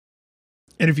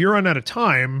 And if you run out of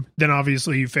time, then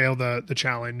obviously you fail the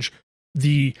challenge.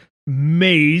 The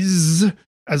maze,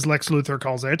 as Lex Luthor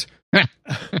calls it.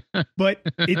 But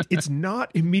it's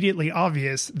not immediately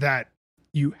obvious that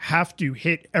you have to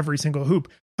hit every single hoop.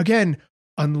 Again,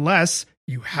 unless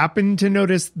you happen to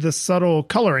notice the subtle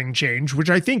coloring change, which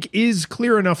I think is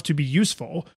clear enough to be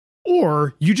useful,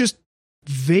 or you just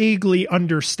vaguely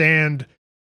understand,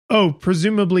 oh,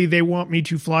 presumably they want me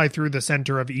to fly through the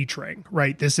center of each ring,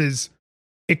 right? This is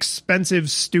expensive,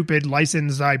 stupid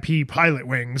licensed IP Pilot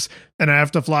Wings, and I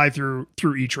have to fly through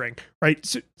each ring, right?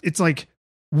 So it's like,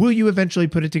 will you eventually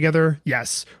put it together?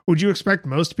 Yes. Would you expect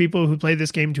most people who play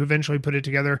this game to eventually put it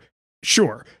together?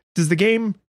 Sure. Does the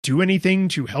game do anything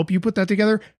to help you put that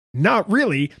together? Not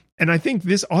really. And I think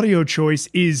this audio choice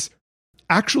is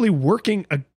actually working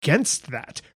against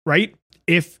that, right?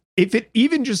 If it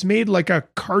even just made like a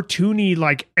cartoony,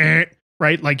 like,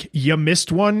 right? Like you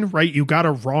missed one, right? You got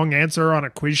a wrong answer on a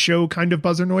quiz show kind of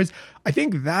buzzer noise. I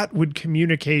think that would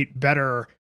communicate better.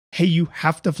 Hey, you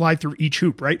have to fly through each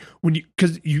hoop, right? When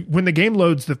the game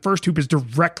loads, the first hoop is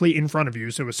directly in front of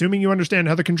you. So assuming you understand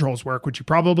how the controls work, which you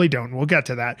probably don't, we'll get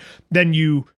to that. Then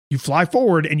you fly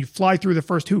forward and you fly through the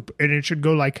first hoop, and it should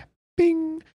go like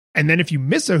bing. And then if you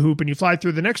miss a hoop and you fly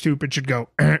through the next hoop, it should go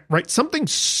right. Something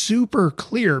super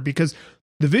clear, because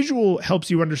the visual helps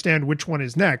you understand which one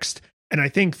is next. And I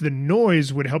think the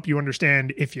noise would help you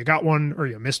understand if you got one or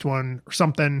you missed one or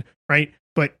something, right?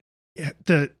 But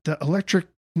the electric,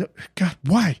 no, God,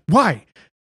 why?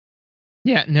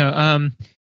 Yeah, no.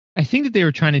 I think that they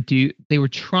were trying to do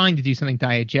something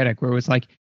diegetic, where it was like,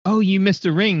 oh, you missed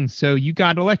a ring, so you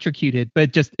got electrocuted,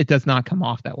 but it does not come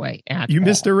off that way at all. You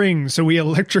missed a ring, so we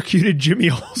electrocuted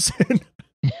Jimmy Olsen.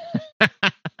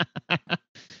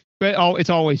 But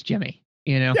it's always Jimmy,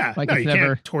 you know? Yeah, like no, it's you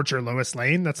never can't torture Lois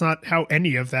Lane. That's not how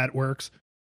any of that works.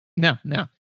 No.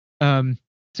 So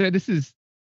this is,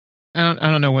 I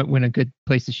don't know when a good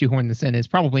place to shoehorn this in is.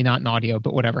 Probably not in audio,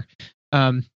 but whatever.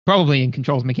 Probably in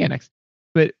controls mechanics.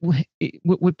 But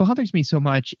what bothers me so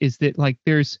much is that like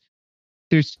there's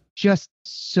just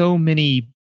so many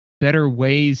better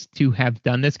ways to have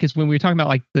done this. Because when we were talking about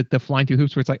like the flying through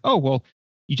hoops, where it's like, oh, well,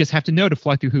 you just have to know to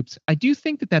fly through hoops. I do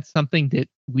think that that's something that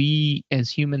we as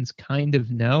humans kind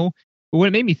of know. But what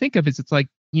it made me think of is it's like,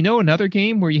 you know, another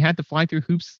game where you had to fly through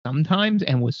hoops sometimes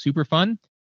and was super fun.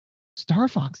 Star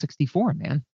Fox 64,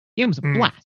 man. The game was a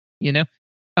blast, you know?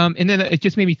 And then it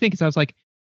just made me think, because I was like,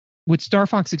 what Star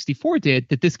Fox 64 did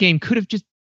that this game could have just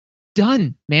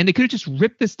done, man. They could have just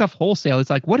ripped this stuff wholesale. It's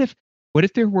like, what if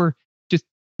there were just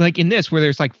like in this, where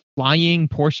there's like flying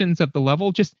portions of the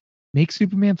level, just make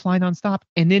Superman fly nonstop.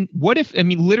 And then what if, I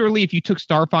mean, literally, if you took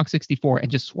Star Fox 64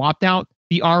 and just swapped out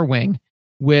the R-Wing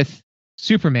with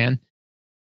Superman,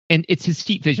 and it's his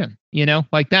heat vision, you know,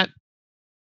 like that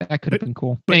could have been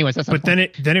cool. But anyways, then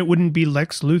it wouldn't be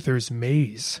Lex Luthor's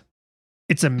maze.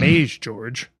 It's a maze,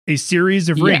 George. A series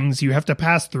of rings you have to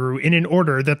pass through in an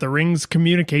order that the rings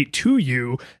communicate to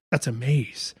you. That's a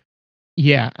maze.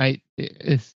 Yeah, I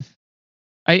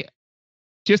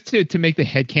just to make the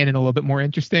headcanon a little bit more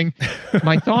interesting,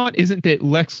 my thought isn't that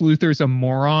Lex Luthor's a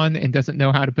moron and doesn't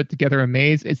know how to put together a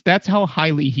maze. That's how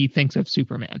highly he thinks of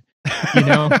Superman. You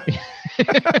know?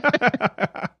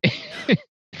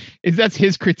 That's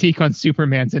his critique on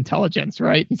Superman's intelligence,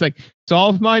 right? He's like,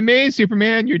 solve my maze,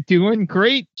 Superman. You're doing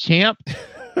great, champ.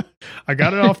 I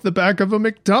got it off the back of a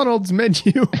McDonald's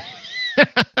menu.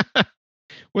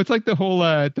 Well, it's like the whole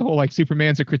like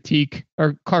Superman's a critique,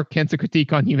 or Clark Kent's a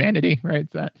critique on humanity, right?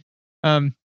 It's that.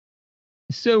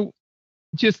 So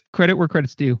just credit where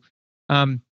credit's due.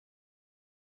 I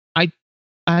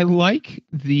like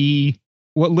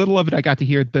what little of it I got to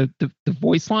hear, the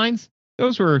voice lines.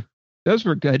 Those were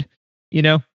good, you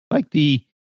know, like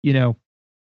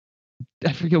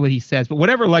I forget what he says, but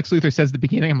whatever Lex Luthor says at the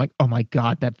beginning, I'm like, oh my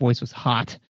God, that voice was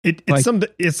hot.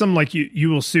 It's some like you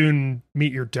will soon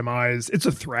meet your demise. It's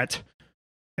a threat.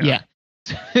 Yeah.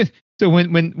 So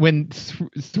when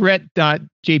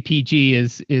threat.jpg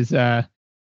is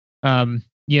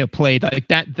played like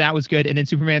that was good. And then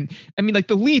Superman, I mean, like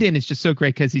the lead in is just so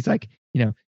great, because he's like, you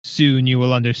know, soon you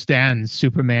will understand,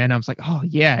 Superman. I was like, oh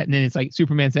yeah. And then it's like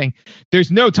Superman saying,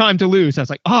 there's no time to lose. I was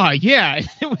like, oh yeah.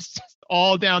 It was just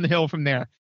all down the hill from there.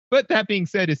 But that being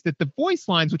said, is that the voice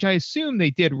lines, which I assume they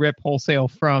did rip wholesale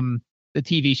from the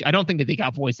TV show. I don't think that they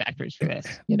got voice actors for this,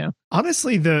 you know?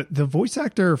 Honestly, the voice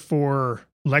actor for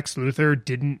Lex Luthor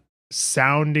didn't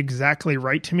sound exactly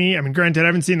right to me. I mean, granted, I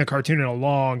haven't seen the cartoon in a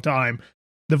long time.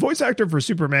 The voice actor for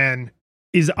Superman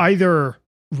is either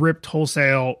ripped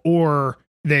wholesale or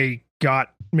they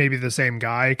got maybe the same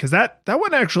guy, because that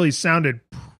one actually sounded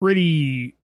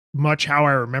pretty much how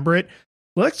I remember it.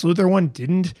 Lex Luthor one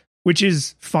didn't, which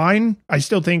is fine. I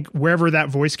still think wherever that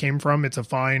voice came from, it's a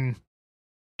fine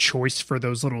choice for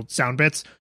those little sound bits.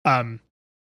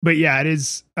 But yeah, it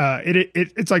is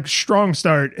it's like strong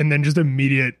start and then just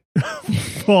immediate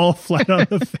fall flat on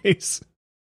the face.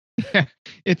 Yeah.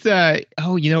 It's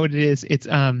you know what it is? It's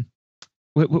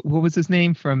what was his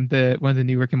name from one of the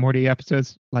new Rick and Morty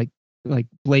episodes? Like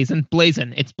Blazin'.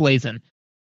 It's Blazin'.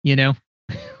 You know?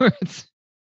 It's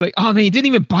like, oh man, he didn't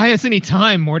even buy us any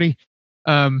time, Morty.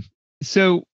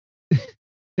 So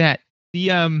that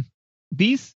the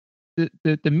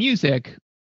music,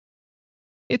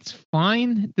 it's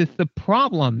fine. The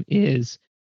problem is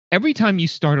every time you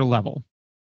start a level,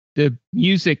 the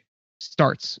music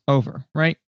starts over,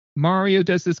 right? Mario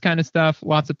does this kind of stuff.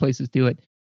 Lots of places do it.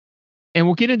 And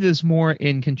we'll get into this more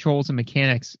in controls and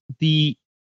mechanics. The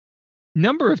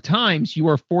number of times you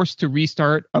are forced to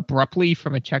restart abruptly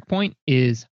from a checkpoint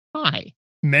is high.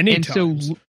 Many times.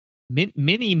 So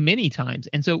many times.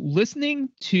 And so listening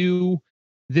to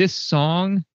this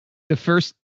song, the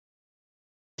first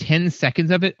 10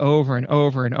 seconds of it over and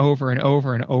over and over and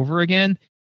over and over again,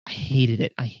 I hated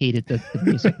it. I hated the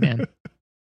music, man.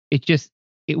 It's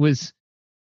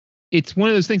one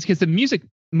of those things, because the music,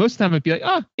 most of the time I'd be like,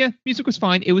 oh yeah, music was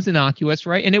fine. It was innocuous,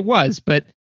 right? And it was, but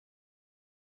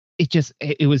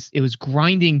it was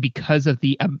grinding because of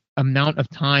the amount of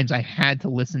times I had to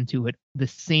listen to it, the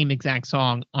same exact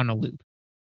song on a loop.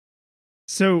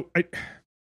 So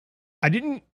I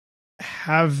didn't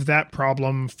have that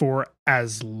problem for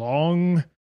as long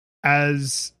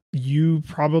as you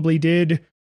probably did,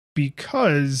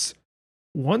 because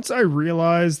once I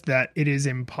realized that it is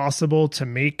impossible to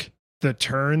make the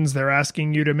turns they're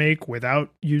asking you to make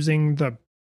without using the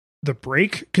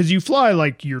brake, because you fly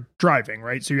like you're driving,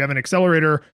 right? So you have an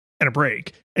accelerator and a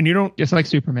brake, and you don't, just like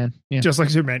Superman. Yeah. Just like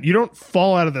Superman. You don't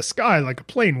fall out of the sky like a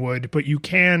plane would, but you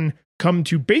can come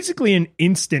to basically an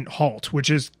instant halt, which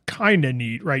is kind of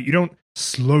neat, right? You don't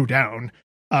slow down.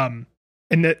 And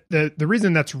the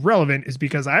reason that's relevant is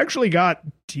because I actually got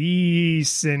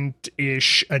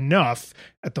decent-ish enough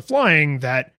at the flying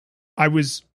that I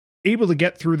was able to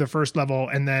get through the first level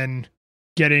and then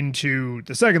get into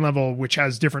the second level, which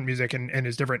has different music and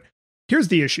is different. Here's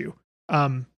the issue.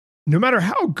 No matter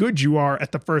how good you are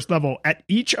at the first level, at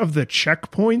each of the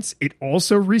checkpoints, it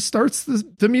also restarts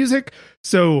the music.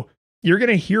 So you're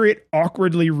going to hear it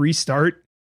awkwardly restart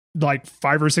like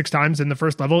 5 or 6 times in the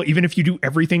first level, even if you do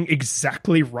everything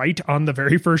exactly right on the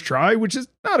very first try, which is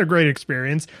not a great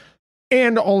experience.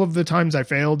 And all of the times I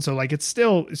failed. So like, it's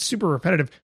super repetitive.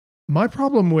 My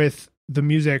problem with the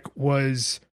music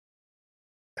was,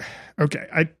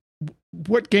 okay,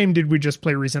 what game did we just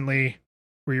play recently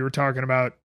where you were talking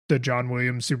about the John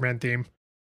Williams Superman theme?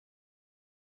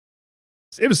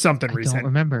 It was something recent. I don't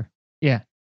remember. Yeah.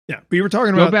 Yeah. We were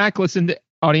talking about... Go back, listen to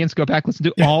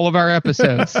all of our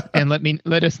episodes and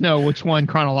let us know which one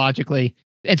chronologically,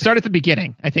 and start at the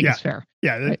beginning. I think it's fair.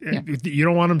 Yeah. Right? You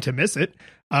don't want them to miss it.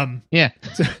 Yeah.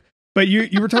 But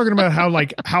you were talking about how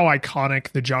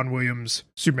iconic the John Williams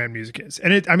Superman music is.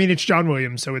 And it's John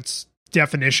Williams, so it's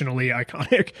definitionally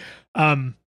iconic.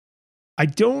 I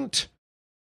don't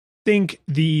think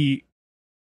the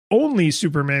only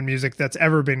Superman music that's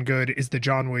ever been good is the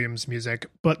John Williams music,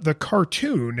 but the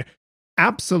cartoon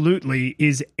absolutely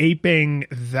is aping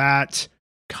that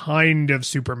kind of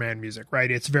Superman music, right?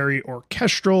 It's very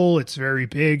orchestral, it's very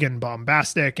big and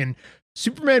bombastic, and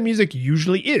Superman music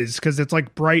usually is, because it's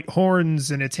like bright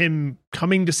horns and it's him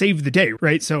coming to save the day,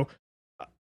 right? So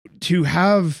to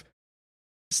have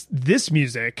this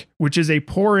music, which is a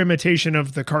poor imitation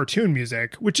of the cartoon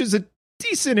music, which is a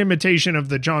decent imitation of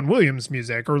the John Williams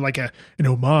music, or like an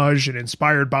homage and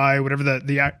inspired by, whatever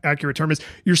the accurate term is,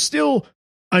 you're still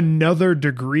another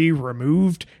degree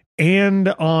removed and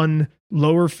on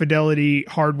lower fidelity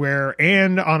hardware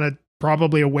and on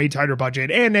probably a way tighter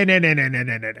budget and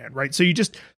right. So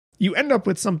you end up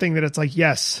with something that it's like,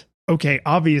 yes, okay,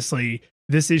 obviously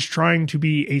this is trying to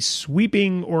be a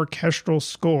sweeping orchestral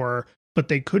score, but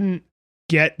they couldn't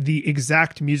get the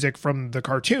exact music from the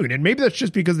cartoon. And maybe that's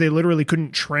just because they literally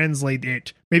couldn't translate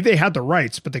it. Maybe they had the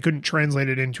rights, but they couldn't translate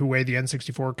it into a way the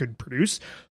N64 could produce.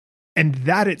 And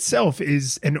that itself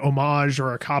is an homage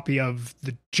or a copy of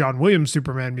the John Williams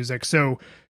Superman music. So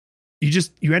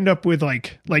you end up with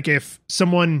like if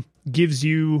someone gives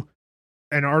you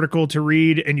an article to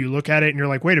read and you look at it and you're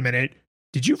like, wait a minute,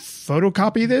 did you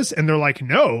photocopy this? And they're like,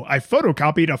 no, I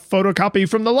photocopied a photocopy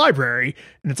from the library.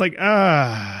 And it's like,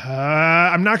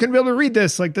 I'm not going to be able to read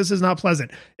this. Like, this is not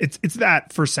pleasant. It's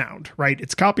that for sound, right?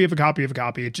 It's copy of a copy of a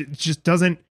copy. It just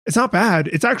doesn't, it's not bad.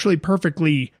 It's actually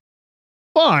perfectly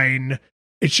fine.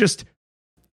 It's just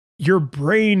your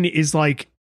brain is like,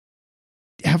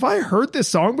 have I heard this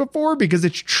song before? Because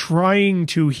it's trying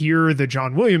to hear the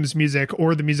John Williams music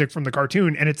or the music from the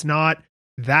cartoon, and it's not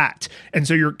that. And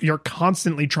so you're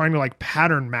constantly trying to like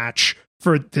pattern match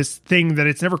for this thing that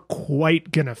it's never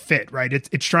quite gonna fit, right?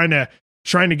 It's trying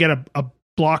to get a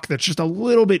block that's just a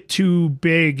little bit too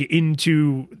big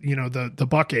into, you know, the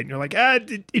bucket. And you're like,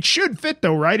 it should fit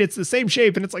though, right? It's the same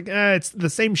shape. And it's like, it's the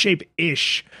same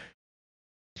shape-ish.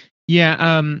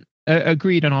 Yeah,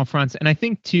 agreed on all fronts. And I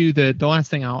think too, the last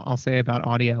thing I'll say about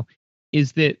audio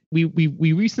is that we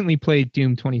recently played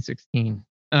Doom 2016.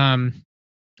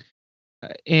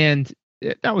 And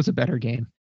that was a better game.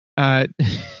 But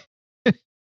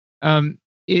one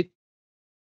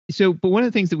of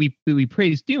the things that we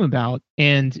praised Doom about,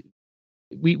 and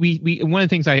we one of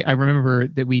the things I remember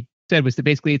that we said was that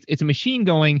basically it's a machine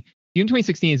going. Doom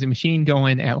 2016 is a machine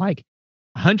going at like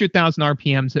 100,000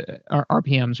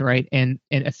 RPMs, right? And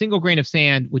a single grain of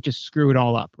sand would just screw it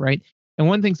all up, right? And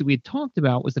one of the things that we had talked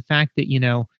about was the fact that, you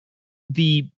know,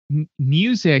 the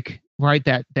music, right,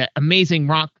 that amazing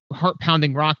rock,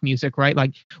 heart-pounding rock music, right?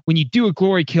 Like when you do a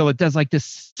glory kill, it does like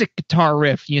this sick guitar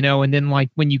riff, you know, and then like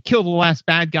when you kill the last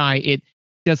bad guy, it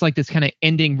does like this kind of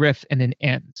ending riff and then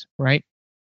ends, right?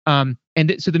 So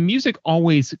the music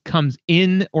always comes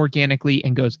in organically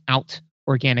and goes out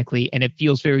organically, and it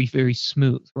feels very, very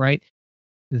smooth, right?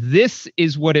 This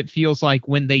is what it feels like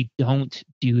when they don't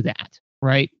do that,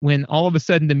 right? When all of a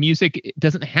sudden the music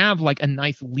doesn't have like a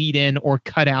nice lead in or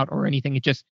cut out or anything. It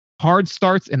just hard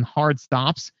starts and hard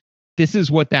stops. This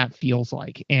is what that feels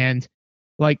like. And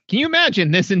like, can you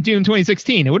imagine this in Doom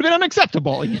 2016? It would have been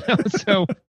unacceptable, you know?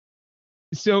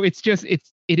 So it's just, it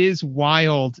is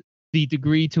wild the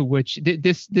degree to which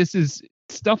this is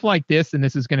stuff like this, and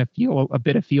this is going to feel a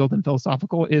bit of field and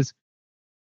philosophical, is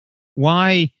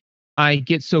why I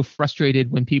get so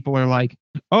frustrated when people are like,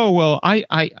 oh, well,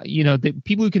 I you know, the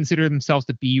people who consider themselves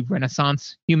to be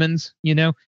Renaissance humans, you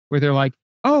know, where they're like,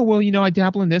 oh, well, you know, I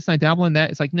dabble in this, and I dabble in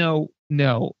that. It's like, no,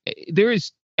 there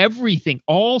is everything.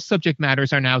 All subject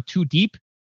matters are now too deep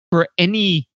for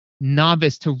any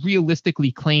novice to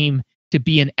realistically claim to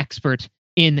be an expert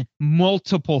in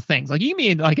multiple things. Like you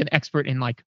mean like an expert in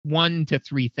like 1 to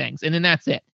 3 things, and then that's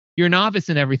it. You're a novice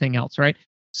in everything else, right?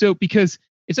 So because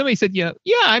if somebody said, yeah,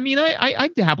 I mean, I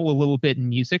dabble a little bit in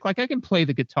music, like I can play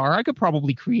the guitar, I could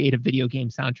probably create a video game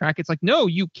soundtrack. It's like, no,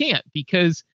 you can't,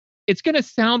 because it's going to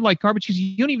sound like garbage because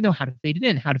you don't even know how to fade it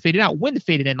in, how to fade it out, when to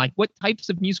fade it in, like what types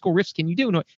of musical riffs can you do?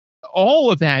 And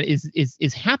all of that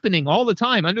is happening all the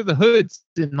time under the hoods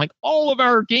in like all of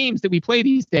our games that we play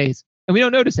these days, and we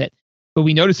don't notice it, but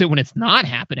we notice it when it's not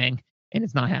happening, and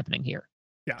it's not happening here.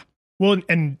 Yeah. Well,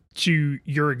 and to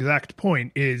your exact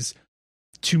point is,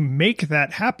 to make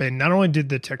that happen, not only did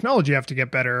the technology have to get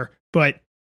better, but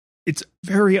it's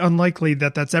very unlikely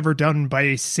that that's ever done by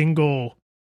a single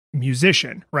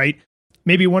musician, right?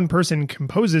 Maybe one person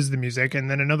composes the music and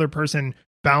then another person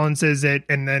balances it,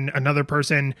 and then another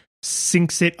person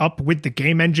syncs it up with the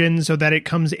game engine so that it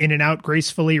comes in and out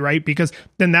gracefully, right? Because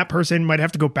then that person might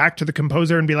have to go back to the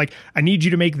composer and be like, I need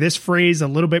you to make this phrase a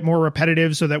little bit more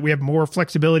repetitive so that we have more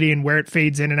flexibility in where it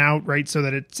fades in and out, right? So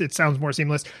that it sounds more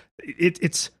seamless.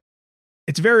 It's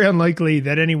very unlikely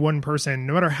that any one person,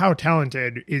 no matter how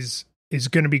talented, is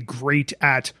going to be great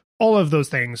at all of those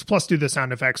things, plus do the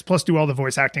sound effects, plus do all the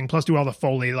voice acting, plus do all the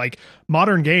Foley. Like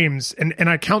modern games, and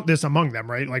I count this among them,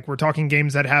 right? Like we're talking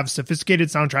games that have sophisticated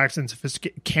soundtracks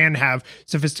and can have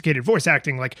sophisticated voice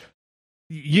acting. Like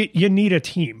you need a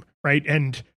team, right?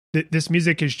 And this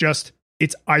music is just,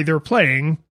 it's either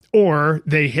playing or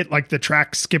they hit like the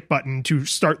track skip button to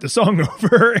start the song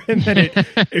over, and then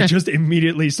it just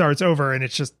immediately starts over, and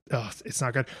it's just, it's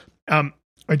not good.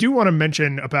 I do want to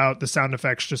mention about the sound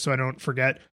effects, just so I don't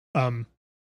forget.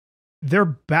 They're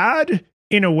bad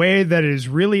in a way that is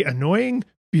really annoying,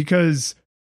 because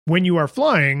when you are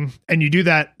flying and you do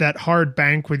that hard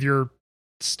bank with your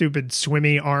stupid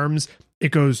swimmy arms,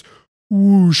 it goes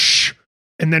whoosh.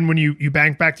 And then when you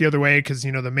bank back the other way, because,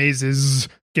 you know, the maze is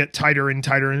get tighter and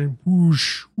tighter, and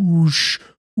whoosh, whoosh,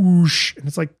 whoosh. And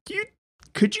it's like,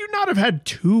 could you not have had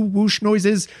 2 whoosh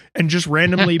noises and just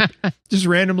randomly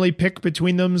pick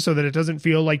between them so that it doesn't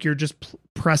feel like you're just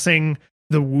pressing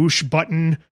the whoosh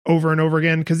button over and over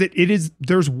again? Because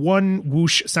there's one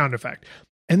whoosh sound effect.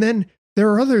 And then there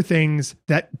are other things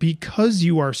that, because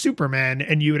you are Superman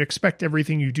and you would expect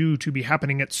everything you do to be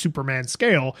happening at Superman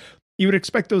scale, you would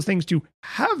expect those things to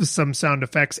have some sound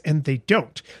effects, and they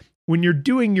don't. When you're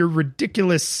doing your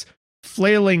ridiculous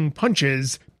flailing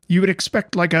punches, you would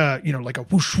expect like a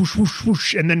whoosh, whoosh, whoosh,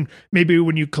 whoosh. And then maybe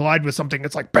when you collide with something,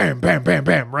 it's like bam, bam, bam,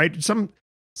 bam, right?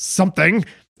 Something,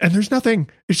 and there's nothing.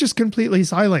 It's just completely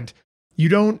silent. You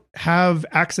don't have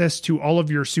access to all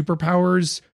of your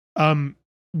superpowers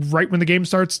right when the game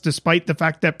starts, despite the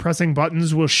fact that pressing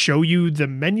buttons will show you the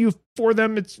menu for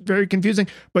them. It's very confusing.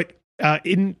 But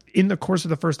in the course of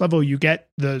the first level, you get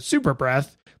the super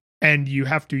breath, and you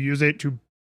have to use it to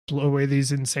blow away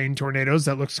these insane tornadoes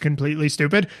that looks completely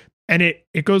stupid. And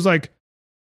it goes like,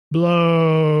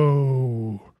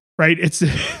 blow, right? It's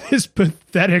this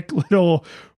pathetic little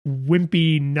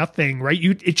wimpy nothing, right?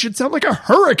 It should sound like a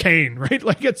hurricane, right?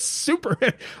 Like, it's super,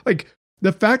 like,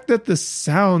 the fact that the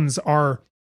sounds are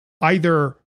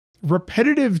either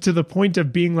repetitive to the point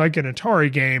of being like an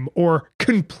Atari game or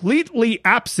completely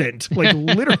absent, like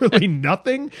literally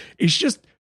nothing, is just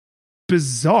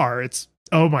bizarre. It's,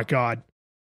 oh my God.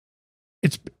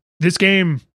 This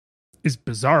game is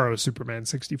Bizarro Superman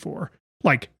 64.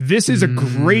 Like, this is a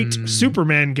great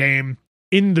Superman game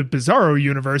in the Bizarro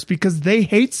universe because they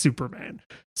hate Superman.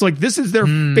 It's like, this is their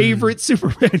favorite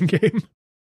Superman game.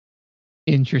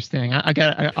 Interesting.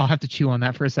 I'll have to chew on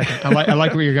that for a second. I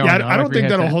like where you're going. Yeah, I don't think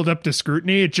that'll hold up to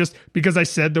scrutiny. It's just because I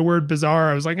said the word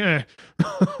bizarre, I was like,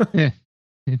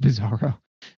 Bizarro.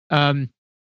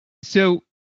 So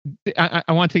I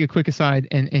want to take a quick aside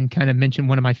and kind of mention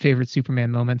one of my favorite Superman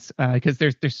moments, because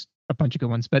there's a bunch of good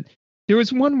ones, but there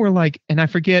was one where, like, and I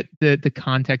forget the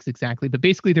context exactly, but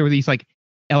basically there were these like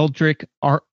Eldritch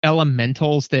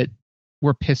elementals that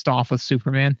were pissed off with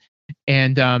Superman,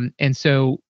 and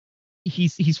so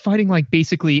he's fighting like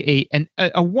basically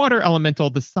a water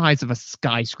elemental the size of a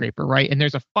skyscraper, right? And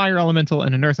there's a fire elemental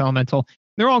and an earth elemental.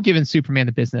 They're all giving Superman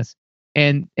the business,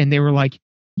 and they were like,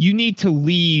 you need to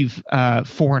leave,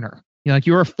 foreigner. Like,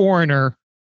 you're a foreigner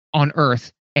on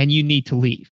Earth and you need to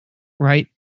leave, right?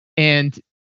 And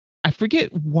I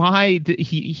forget why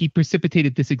he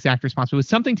precipitated this exact response. It was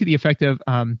something to the effect of,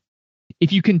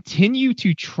 if you continue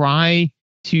to try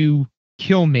to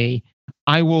kill me,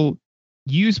 I will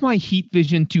use my heat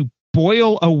vision to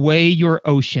boil away your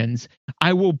oceans.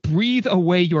 I will breathe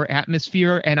away your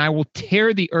atmosphere, and I will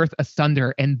tear the Earth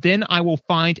asunder, and then I will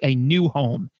find a new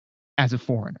home as a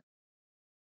foreigner.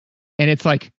 And it's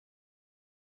like,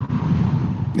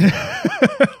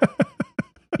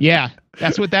 yeah,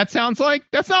 that's what that sounds like.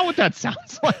 That's not what that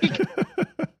sounds like.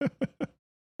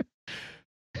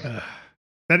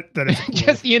 That is cool.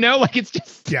 Just, like, it's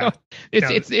just, yeah,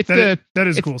 that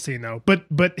is a cool scene though.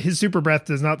 But his super breath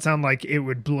does not sound like it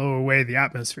would blow away the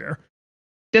atmosphere.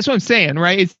 That's what I'm saying,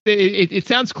 right? It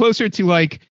sounds closer to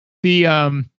like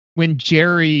the when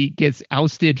Jerry gets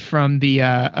ousted from the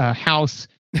house,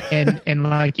 and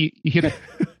like you hear the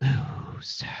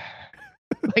loser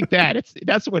like that.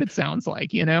 That's what it sounds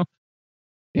like,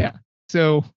 Yeah.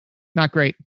 So not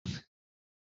great.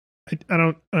 I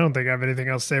don't think I have anything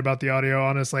else to say about the audio,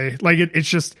 honestly. Like, it's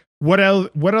just what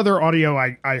other audio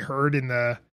I heard in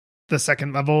the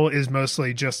second level is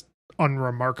mostly just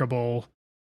unremarkable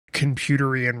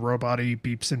computery and robot-y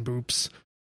beeps and boops.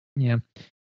 Yeah.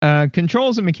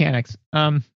 Controls and mechanics.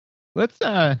 Let's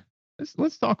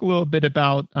talk a little bit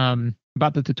about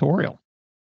the tutorial.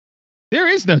 There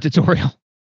is no tutorial.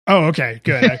 Oh, okay,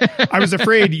 good. I was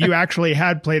afraid you actually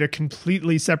had played a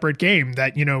completely separate game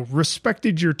that,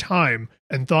 respected your time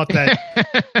and thought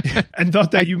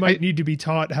that you might need to be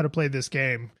taught how to play this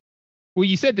game. Well,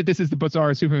 you said that this is the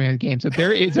Bizarro Superman game, so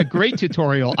there is a great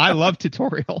tutorial. I love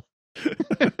tutorial.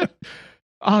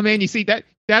 Oh man, you see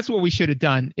that's what we should have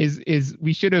done is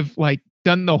we should have like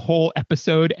done the whole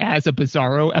episode as a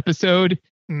Bizarro episode.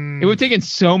 It would have taken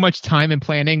so much time and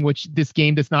planning, which this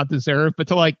game does not deserve, but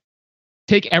to like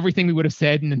take everything we would have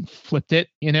said and then flipped it,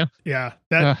 Yeah,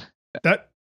 that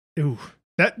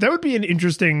would be an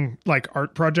interesting like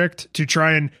art project to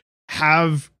try and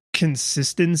have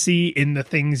consistency in the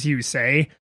things you say,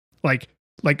 like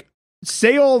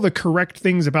say all the correct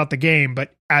things about the game,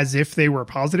 but as if they were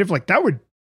positive. Like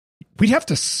we'd have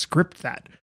to script that.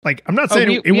 Like, I'm not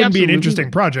saying it wouldn't be an interesting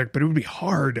project, but it would be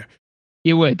hard.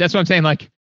 It would. That's what I'm saying.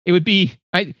 Like, it would be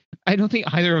I don't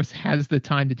think either of us has the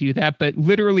time to do that, but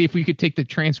literally if we could take the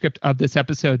transcript of this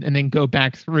episode and then go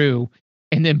back through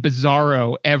and then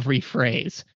bizarro every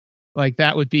phrase, like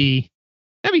it would be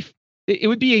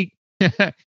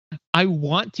I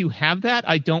want to have that.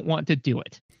 I don't want to do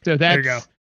it. So there you go.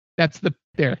 That's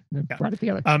brought it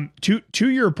together. To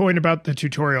your point about the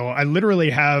tutorial, I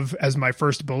literally have as my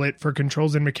first bullet for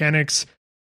controls and mechanics,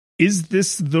 is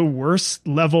this the worst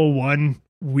level 1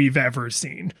 we've ever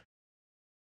seen?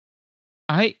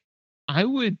 I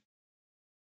would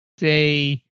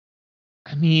say,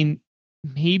 I mean,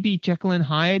 maybe Jekyll and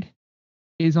Hyde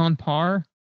is on par,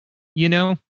 you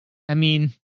know? I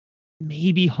mean,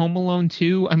 maybe Home Alone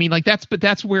 2. I mean, like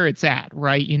that's where it's at,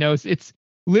 right? You know, it's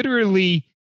literally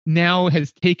now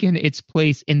has taken its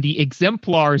place in the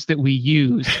exemplars that we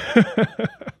use.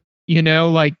 You know,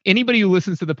 like anybody who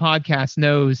listens to the podcast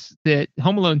knows that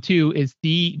Home Alone 2 is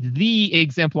the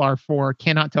exemplar for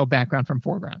cannot tell background from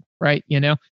foreground, right? You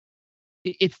know,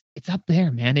 it's up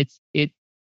there, man.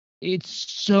 It's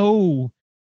so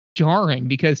jarring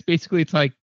because basically it's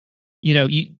like, you know,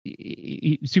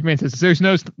 Superman says there's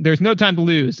no time to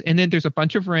lose, and then there's a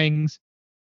bunch of rings.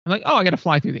 I'm like, oh, I got to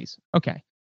fly through these. Okay,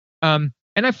 and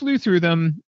I flew through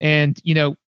them, and you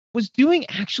know, was doing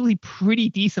actually pretty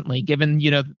decently given, you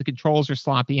know, the controls are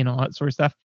sloppy and all that sort of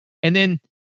stuff. And then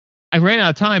I ran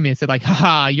out of time and it said like,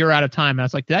 haha, you're out of time. And I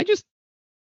was like, did I just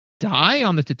die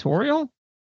on the tutorial?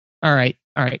 All right,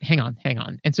 hang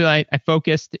on. And so I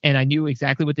focused and I knew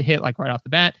exactly what to hit, like right off the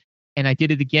bat. And I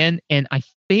did it again and I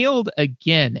failed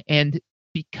again. And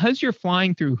because you're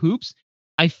flying through hoops,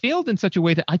 I failed in such a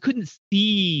way that I couldn't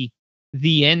see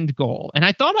the end goal. And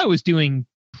I thought I was doing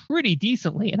pretty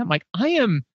decently. And I'm like, I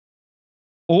am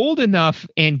old enough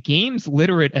and games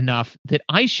literate enough that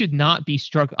I should not be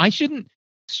I shouldn't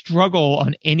struggle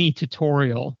on any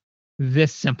tutorial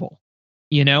this simple,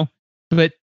 you know?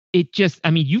 But it just,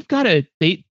 I mean, you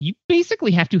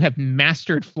basically have to have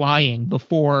mastered flying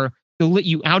before they'll let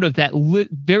you out of that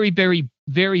very, very,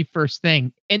 very first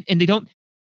thing. And they don't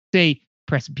say,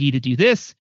 press B to do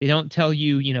this. They don't tell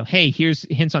you, you know, hey, here's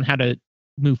hints on how to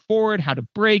move forward, how to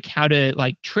brake, how to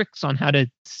like tricks on how to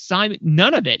sign.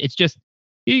 None of it. It's just,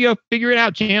 here you go, figure it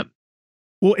out, champ.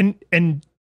 Well, and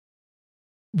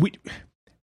we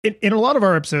in a lot of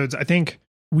our episodes, I think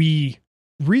we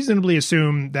reasonably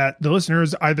assume that the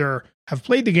listeners either have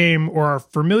played the game or are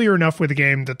familiar enough with the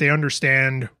game that they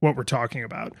understand what we're talking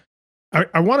about.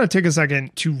 I want to take a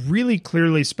second to really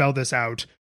clearly spell this out,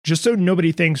 just so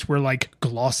nobody thinks we're like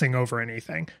glossing over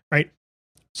anything, right?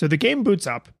 So the game boots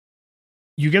up.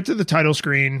 You get to the title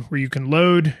screen where you can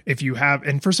load if you have,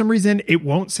 and for some reason it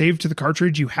won't save to the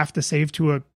cartridge. You have to save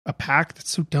to a pack. That's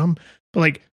so dumb. But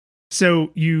like,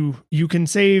 so you can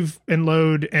save and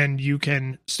load and you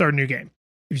can start a new game.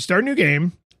 If you start a new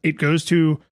game, it goes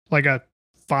to like a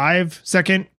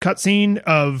 5-second cutscene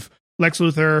of Lex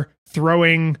Luthor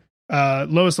throwing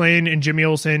Lois Lane and Jimmy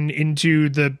Olsen into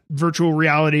the virtual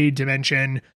reality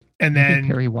dimension. And then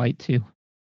Perry White too.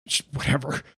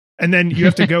 Whatever. And then you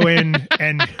have to go in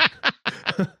and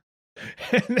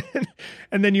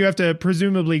and then you have to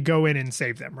presumably go in and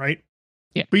save them, right?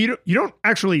 Yeah. But you don't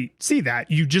actually see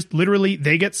that. You just literally,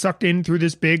 they get sucked in through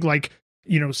this big, like,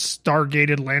 you know,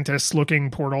 Stargate Atlantis looking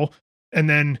portal. And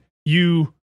then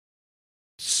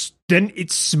then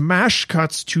it smash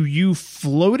cuts to you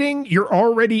floating. You're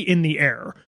already in the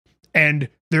air. And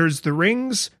there's the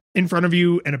rings in front of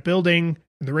you and a building.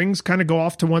 And the rings kind of go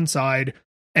off to one side.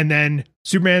 And then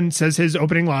Superman says his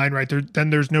opening line, right? Then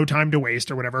there's no time to waste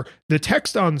or whatever. The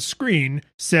text on screen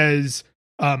says,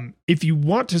 if you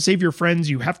want to save your friends,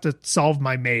 you have to solve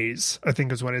my maze, I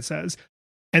think is what it says.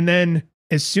 And then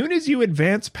as soon as you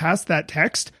advance past that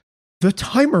text, the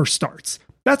timer starts.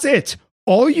 That's it.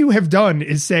 All you have done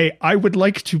is say, I would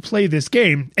like to play this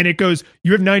game. And it goes,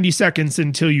 you have 90 seconds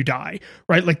until you die,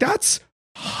 right? Like that's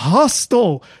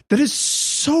hostile. That is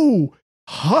so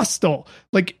hostile.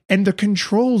 Like, and the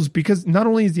controls, because not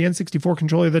only is the N64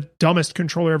 controller the dumbest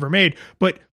controller ever made,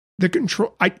 but the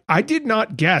control, I did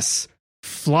not guess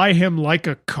fly him like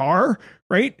a car,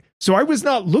 right? So I was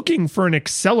not looking for an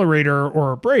accelerator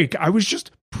or a brake. I was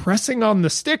just pressing on the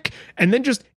stick and then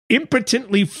just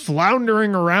impotently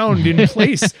floundering around in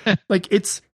place. Like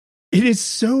it is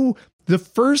so, the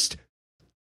first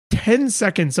 10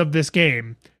 seconds of this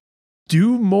game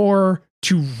do more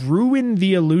to ruin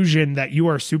the illusion that you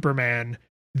are Superman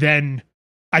than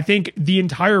I think the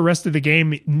entire rest of the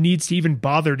game needs to even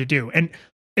bother to do. And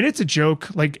it's a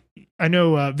joke. Like, I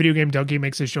know Video Game Donkey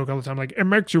makes this joke all the time. Like, it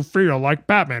makes you feel like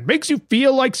Batman. Makes you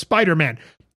feel like Spider-Man.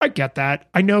 I get that.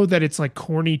 I know that it's like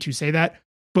corny to say that.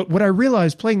 But what I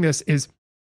realized playing this is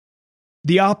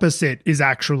The opposite is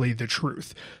actually the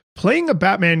truth. Playing a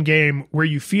Batman game where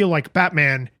you feel like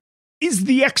Batman is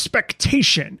the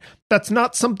expectation. That's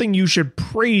not something you should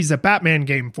praise a Batman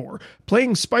game for.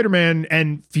 Playing Spider-Man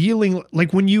and feeling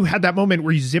like when you had that moment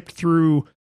where you zipped through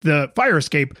the fire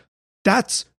escape,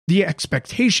 that's the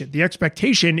expectation. The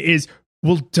expectation is,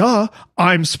 well, duh,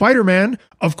 I'm Spider-Man.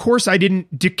 Of course I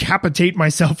didn't decapitate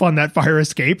myself on that fire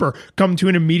escape or come to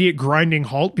an immediate grinding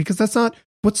halt, because that's not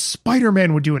what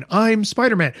Spider-Man would do, and I'm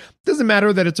Spider-Man. Doesn't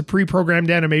matter that it's a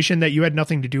pre-programmed animation that you had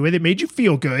nothing to do with. It made you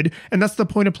feel good, and that's the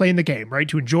point of playing the game, right?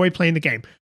 To enjoy playing the game.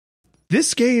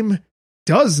 This game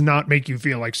does not make you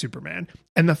feel like Superman.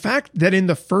 And the fact that in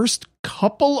the first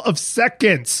couple of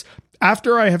seconds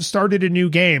after I have started a new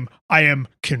game, I am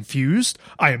confused,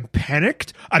 I am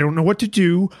panicked, I don't know what to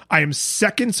do, I am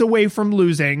seconds away from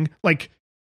losing. Like,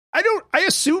 I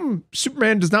assume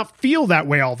Superman does not feel that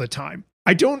way all the time.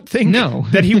 I don't think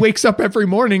that he wakes up every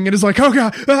morning and is like, oh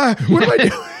God, what am I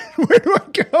doing? Where do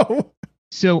I go?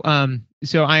 So I'm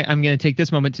going to take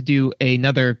this moment to do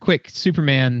another quick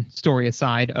Superman story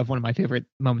aside of one of my favorite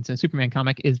moments in a Superman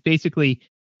comic. Is basically,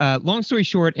 long story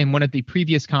short, in one of the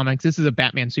previous comics, this is a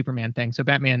Batman Superman thing. So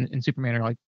Batman and Superman are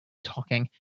like talking.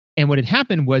 And what had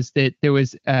happened was that there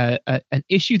was an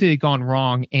issue that had gone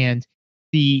wrong and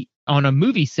on a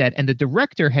movie set, and the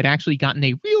director had actually gotten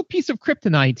a real piece of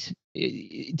kryptonite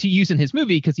to use in his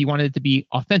movie because he wanted it to be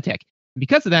authentic.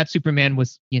 Because of that, Superman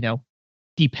was,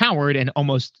 depowered and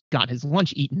almost got his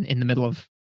lunch eaten in the middle of,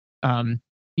 in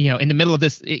the middle of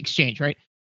this exchange, right?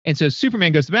 And so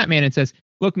Superman goes to Batman and says,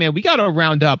 look, man, we got to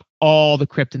round up all the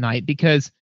kryptonite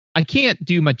because I can't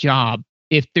do my job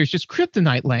if there's just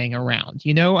kryptonite laying around,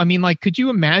 I mean, like, could you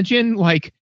imagine,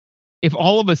 like, if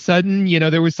all of a sudden,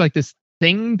 there was like this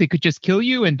thing that could just kill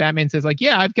you, and Batman says, like,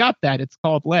 yeah, I've got that. It's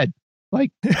called lead.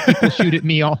 Like, people shoot at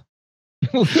me all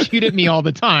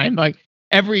the time. Like,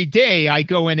 every day I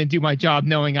go in and do my job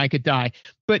knowing I could die.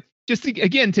 But just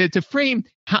to frame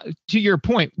to your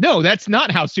point, no, that's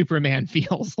not how Superman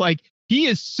feels. Like, he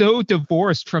is so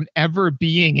divorced from ever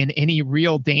being in any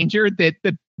real danger that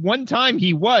the one time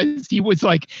he was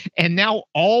like, and now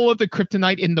all of the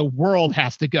kryptonite in the world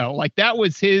has to go. Like, that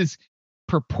was his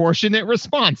proportionate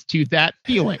response to that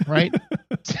feeling, right?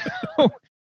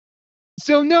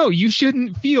 So no, you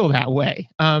shouldn't feel that way.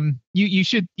 You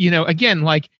should, again,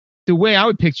 like, the way I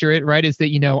would picture it, right, is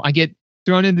that, I get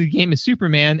thrown into the game as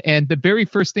Superman, and the very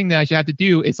first thing that I should have to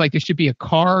do is, like, there should be a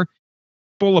car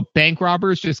full of bank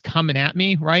robbers just coming at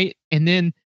me, right? And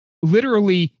then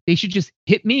literally they should just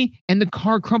hit me and the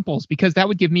car crumples, because that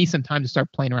would give me some time to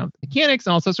start playing around with mechanics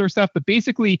and all that sort of stuff. But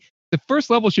basically, the first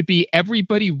level should be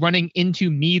everybody running into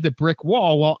me, the brick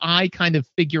wall, while I kind of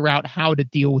figure out how to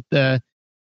deal with the,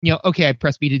 okay, I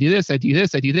press B to do this, I do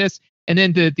this, I do this. And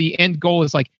then the end goal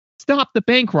is like, stop the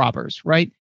bank robbers,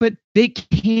 right? But they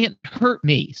can't hurt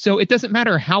me. So it doesn't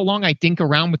matter how long I dink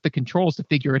around with the controls to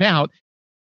figure it out.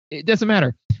 It doesn't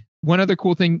matter. One other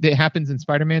cool thing that happens in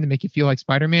Spider-Man to make you feel like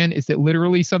Spider-Man is that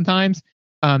literally sometimes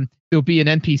there'll be an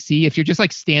NPC. If you're just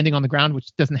like standing on the ground,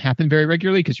 which doesn't happen very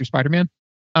regularly because you're Spider-Man,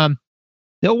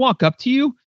 they'll walk up to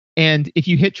you, and if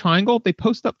you hit triangle, they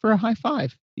post up for a high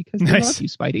five because they love you,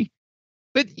 Spidey.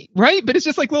 But right, but it's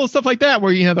just like little stuff like that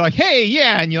where they're like, "Hey,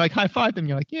 yeah," and you like high five them.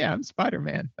 You're like, "Yeah, I'm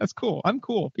Spider-Man. That's cool. I'm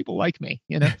cool. People like me."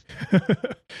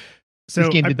 So this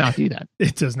game did not do that.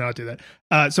 It does not do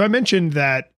that. So I mentioned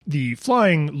that the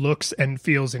flying looks and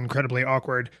feels incredibly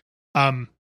awkward.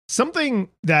 Something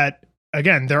that,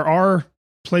 again, there are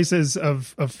places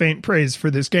of faint praise for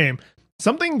this game.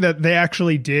 Something that they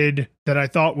actually did that I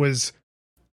thought was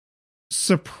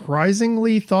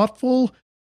surprisingly thoughtful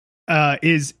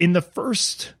is in the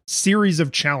first series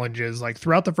of challenges, like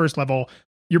throughout the first level,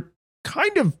 you're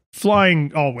kind of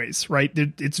flying always, right?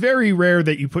 It's very rare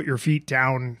that you put your feet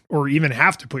down or even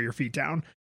have to put your feet down.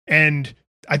 And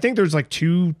I think there's like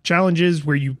 2 challenges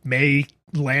where you may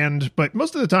land, but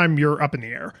most of the time you're up in the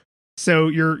air. So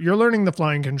you're learning the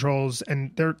flying controls,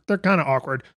 and they're kind of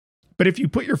awkward. But if you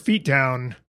put your feet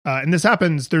down, and this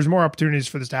happens, there's more opportunities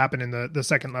for this to happen in the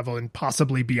second level and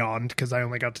possibly beyond, because I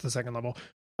only got to the second level.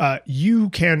 You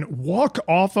can walk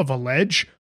off of a ledge,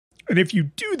 and if you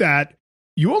do that,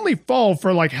 you only fall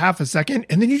for like half a second,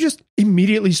 and then you just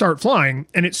immediately start flying,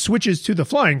 and it switches to the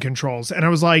flying controls. And I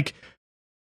was like,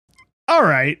 all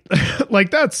right, like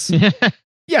that's,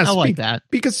 yes, I like that.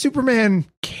 Because Superman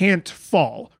can't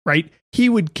fall, right? He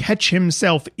would catch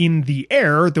himself in the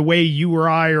air the way you or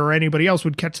I or anybody else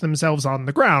would catch themselves on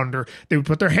the ground, or they would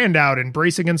put their hand out and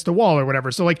brace against a wall or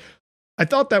whatever. So like, I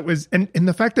thought that was, and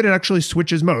the fact that it actually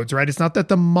switches modes, right? It's not that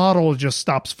the model just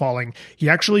stops falling. He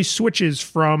actually switches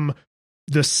from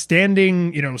the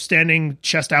standing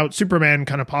chest out Superman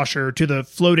kind of posture to the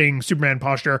floating Superman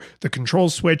posture, the control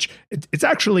switch, it's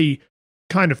actually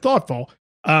kind of thoughtful.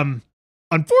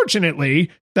 Unfortunately,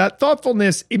 that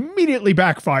thoughtfulness immediately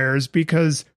backfires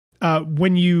because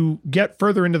when you get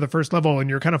further into the first level and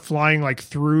you're kind of flying like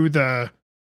through the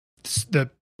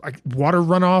like water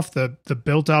runoff, the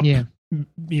built up,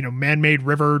 man-made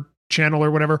river channel or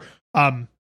whatever.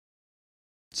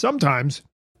 Sometimes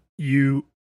you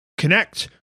connect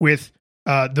with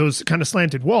those kind of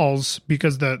slanted walls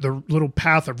because the little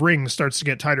path of rings starts to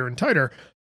get tighter and tighter.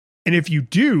 And if you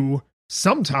do,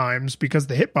 sometimes because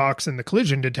the hitbox and the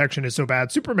collision detection is so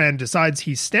bad, Superman decides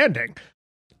he's standing.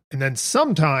 And then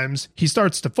sometimes he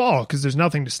starts to fall because there's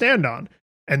nothing to stand on.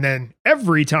 And then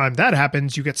every time that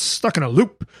happens, you get stuck in a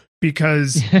loop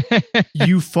because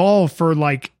you fall for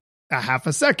like a half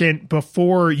a second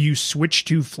before you switch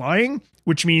to flying,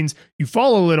 which means you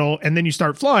fall a little and then you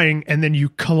start flying and then you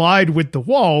collide with the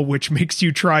wall, which makes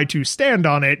you try to stand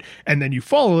on it. And then you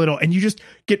fall a little and you just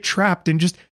get trapped and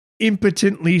just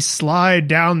impotently slide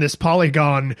down this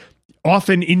polygon,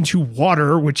 often into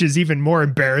water, which is even more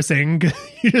embarrassing.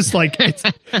 You just like,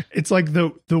 it's like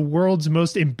the world's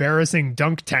most embarrassing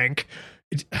dunk tank.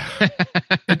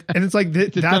 And it's like,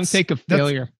 don't take a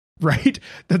failure. Right?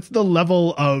 That's the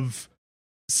level of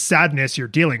sadness you're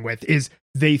dealing with is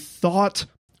they thought,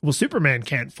 well, Superman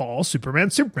can't fall. Superman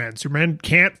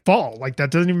can't fall. Like that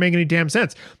doesn't even make any damn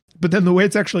sense. But then the way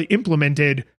it's actually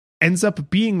implemented ends up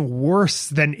being worse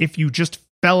than if you just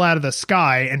fell out of the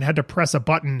sky and had to press a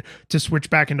button to switch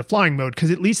back into flying mode.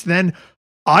 Cause at least then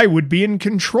I would be in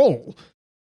control.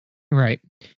 Right.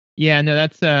 Yeah, no,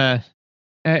 that's,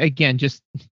 again, just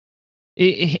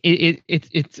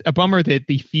it's a bummer that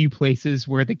the few places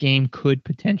where the game could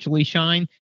potentially shine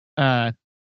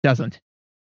doesn't.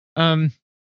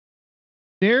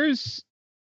 There's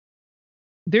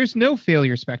no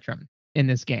failure spectrum in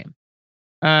this game.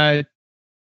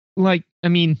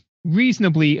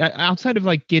 Reasonably outside of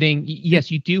like getting, yes,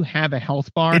 you do have a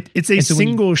health bar. It's a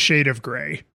single shade of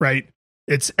gray, right?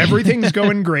 It's everything's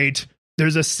going great.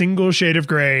 There's a single shade of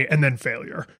gray and then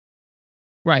failure.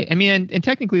 Right. I mean, and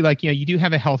technically, like, you do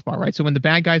have a health bar, right? So when the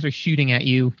bad guys are shooting at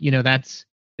you, that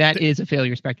is a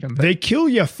failure spectrum. But they kill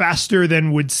you faster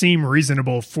than would seem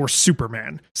reasonable for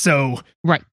Superman. So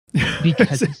right,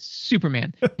 because it's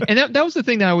Superman. And that was the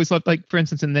thing that I always loved. Like, for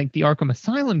instance, in the Arkham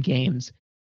Asylum games,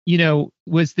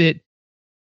 was that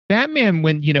Batman,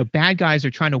 when bad guys are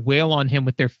trying to wail on him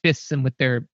with their fists and with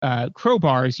their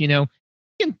crowbars,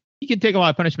 you can take a lot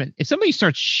of punishment. If somebody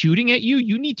starts shooting at you,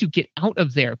 you need to get out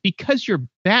of there because you're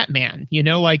Batman.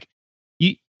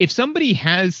 If somebody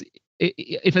has,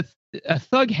 if a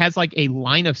thug has like a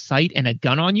line of sight and a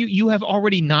gun on you, you have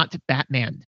already not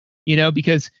Batman.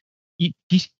 Because he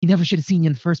never should have seen you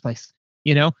in the first place.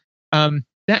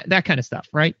 That kind of stuff,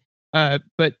 right?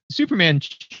 But Superman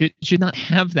should not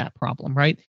have that problem,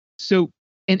 right? So,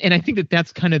 and I think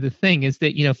that's kind of the thing is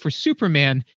that for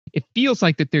Superman, it feels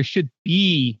like that there should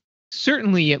be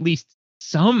certainly at least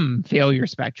some failure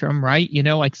spectrum, right?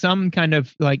 Like some kind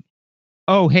of like,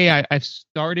 oh, hey, I've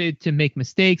started to make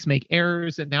mistakes, make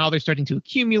errors, and now they're starting to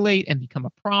accumulate and become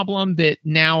a problem that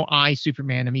now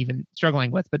Superman, am even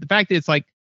struggling with. But the fact is, like,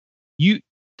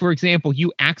 for example,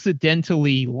 you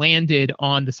accidentally landed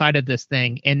on the side of this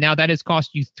thing, and now that has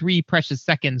cost you 3 precious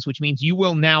seconds, which means you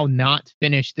will now not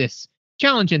finish this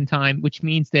challenge in time, which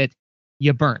means that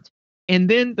you burnt. And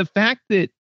then the fact that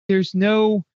there's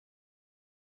no,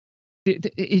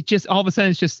 it just all of a sudden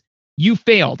it's just you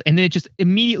failed, and then it just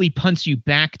immediately punts you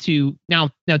back to now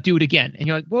do it again, and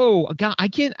you're like, whoa, God, I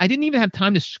didn't even have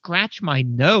time to scratch my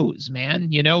nose,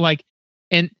 man.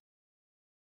 And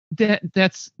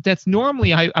that's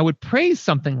normally I would praise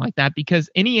something like that because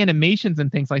any animations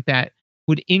and things like that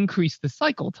would increase the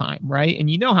cycle time, right? And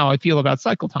you know how I feel about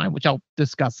cycle time, which I'll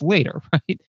discuss later,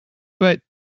 right?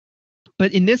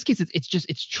 But in this case,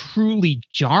 it's truly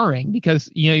jarring because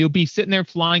you'll be sitting there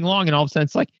flying along, and all of a sudden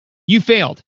it's like you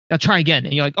failed. Now try again,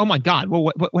 and you're like, oh my God,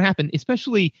 well, what happened?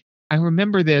 Especially, I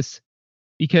remember this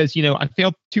because I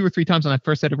failed 2 or 3 times on that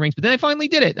first set of rings, but then I finally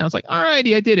did it, and I was like,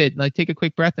 alrighty, I did it. And I take a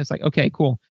quick breath, and it's like, okay,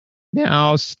 cool.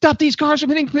 Now stop these cars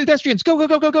from hitting pedestrians. Go, go,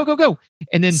 go, go, go, go, go.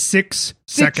 And then 6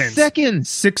 seconds.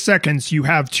 6 seconds. You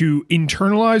have to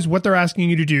internalize what they're asking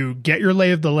you to do, get your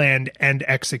lay of the land, and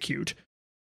execute.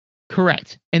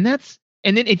 Correct. And then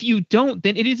if you don't,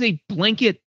 then it is a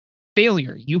blanket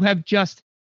failure. You have just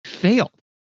failed,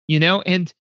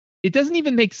 and it doesn't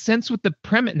even make sense with the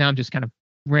premise. Now I'm just kind of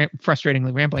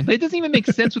frustratingly rambling, but it doesn't even make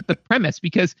sense with the premise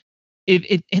because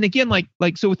and again, like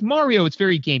so with Mario, it's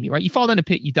very gamey, right? You fall down a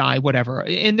pit, you die, whatever.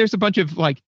 And there's a bunch of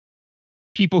like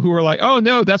people who are like, oh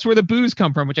no, that's where the booze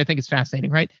come from, which I think is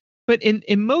fascinating, right? But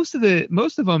in most of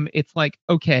them, it's like,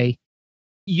 okay,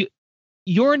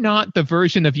 you're not the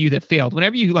version of you that failed.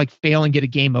 Whenever you like fail and get a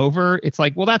game over, it's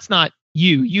like, well, that's not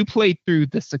you. You played through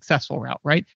the successful route,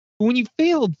 right? But when you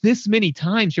failed this many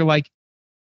times, you're like,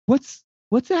 what's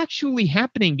actually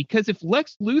happening? Because if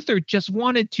Lex Luthor just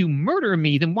wanted to murder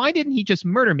me, then why didn't he just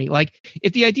murder me? Like,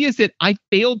 if the idea is that I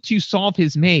failed to solve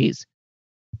his maze,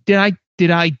 did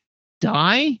I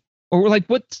die? Or like,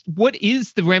 what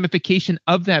is the ramification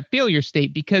of that failure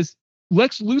state? Because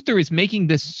Lex Luthor is making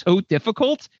this so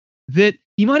difficult that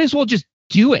he might as well just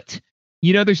do it.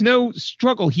 You know, there's no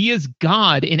struggle. He is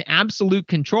God in absolute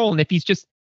control. And if he's just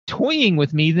toying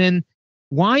with me, then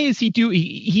why is he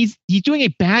he's doing a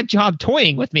bad job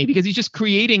toying with me, because he's just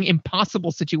creating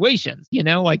impossible situations, you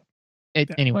know, like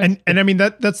anyway. And I mean,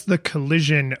 that's the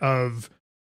collision of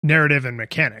narrative and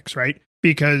mechanics, right?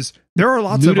 Because there are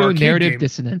lots of arcade narrative games.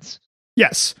 Dissonance.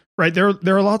 Yes, right. There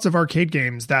are lots of arcade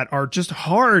games that are just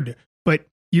hard, but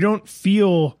you don't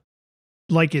feel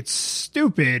like it's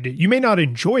stupid. You may not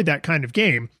enjoy that kind of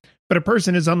game, but a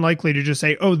person is unlikely to just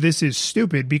say, oh, this is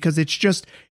stupid, because it's just,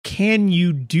 can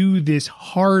you do this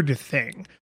hard thing,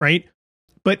 right?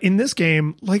 But in this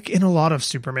game, like in a lot of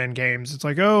Superman games, it's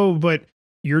like, oh, but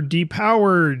you're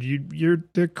depowered, you're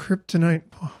the kryptonite,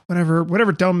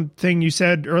 whatever dumb thing you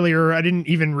said earlier. I didn't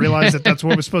even realize that that's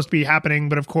what was supposed to be happening,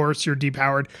 but of course you're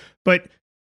depowered. But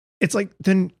it's like,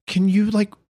 then can you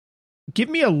like give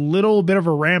me a little bit of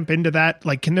a ramp into that?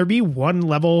 Like, can there be one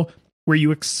level where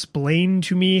you explain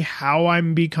to me how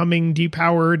I'm becoming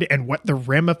depowered and what the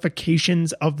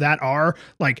ramifications of that are?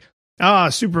 Like,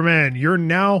 Superman, you're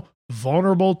now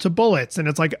vulnerable to bullets. And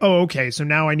it's like, oh, okay, so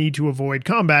now I need to avoid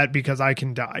combat because I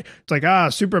can die. It's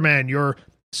like, Superman, your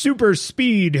super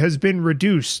speed has been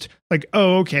reduced. Like,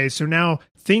 oh, okay, so now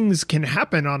things can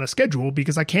happen on a schedule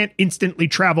because I can't instantly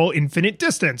travel infinite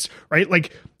distance, right?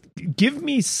 Like, give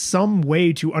me some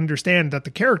way to understand that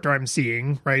the character I'm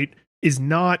seeing, right, is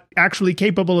not actually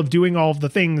capable of doing all of the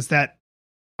things that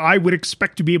I would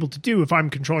expect to be able to do if I'm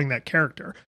controlling that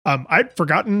character. I'd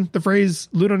forgotten the phrase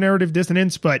ludonarrative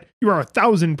dissonance, but you are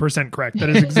 1,000% correct. That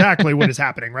is exactly what is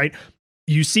happening, right?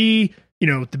 You see,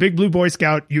 the big blue Boy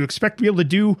Scout, you expect to be able to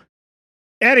do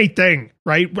anything,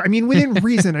 right? I mean, within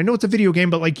reason. I know it's a video game,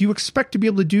 but like, you expect to be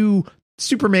able to do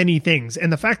super many things.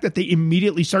 And the fact that they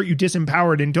immediately start you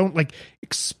disempowered and don't like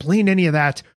explain any of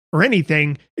that or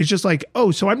anything is just like,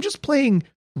 oh, so I'm just playing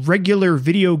regular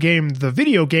the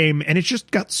video game, and it's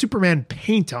just got Superman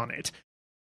paint on it.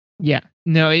 Yeah,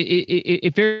 no,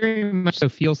 it very much so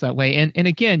feels that way. And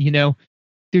again,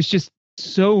 there's just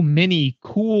so many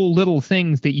cool little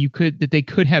things that they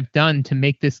could have done to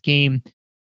make this game,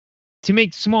 to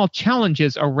make small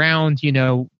challenges around,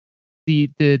 the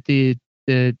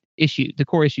issue, the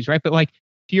core issues, right? But like,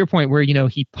 to your point where,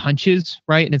 he punches,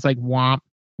 right? And it's like, womp,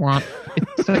 womp.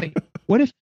 It's like, what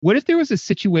if there was a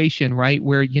situation, right,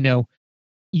 where,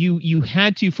 you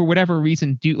had to, for whatever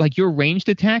reason, do like your ranged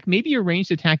attack. Maybe your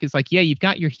ranged attack is like, yeah, you've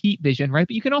got your heat vision, right?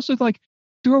 But you can also like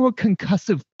throw a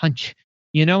concussive punch,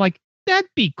 like that'd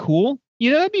be cool.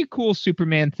 That'd be a cool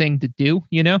Superman thing to do,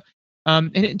 and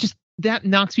it just, that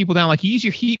knocks people down. Like, you use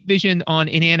your heat vision on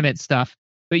inanimate stuff,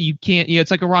 but you can't,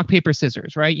 it's like a rock, paper,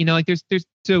 scissors, right? Like there's,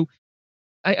 so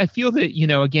I feel that,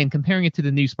 again, comparing it to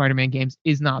the new Spider-Man games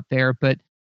is not there, but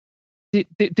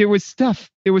there was stuff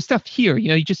here,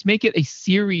 you just make it a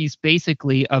series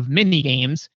basically of mini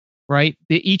games, right?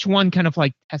 Each one kind of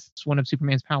like tests one of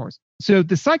Superman's powers. So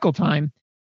the cycle time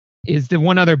is the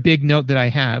one other big note that I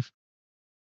have.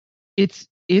 It's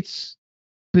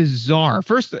bizarre. At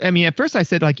first I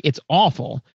said like, it's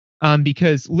awful,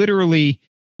 because literally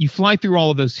you fly through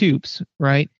all of those hoops,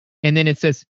 right? And then it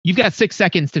says, you've got 6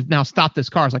 seconds to now stop this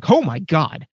car. It's like, oh my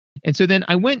God. And so then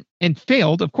I went and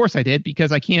failed. Of course I did,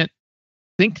 because I can't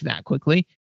think that quickly.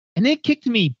 And then it kicked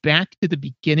me back to the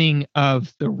beginning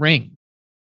of the ring.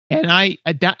 And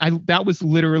that was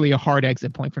literally a hard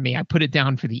exit point for me. I put it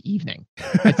down for the evening.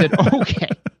 I said, okay.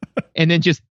 And then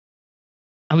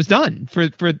I was done for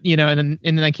and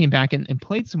then I came back and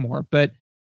played some more, but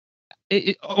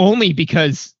it only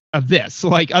because of this.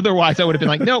 Like, otherwise I would have been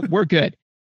like, no, we're good.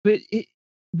 But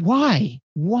why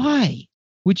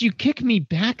would you kick me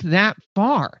back that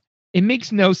far? It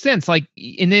makes no sense. Like,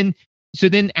 so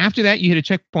then after that you hit a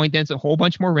checkpoint, then it's a whole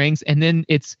bunch more rings, and then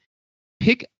it's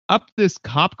pick up this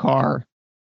cop car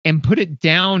and put it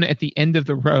down at the end of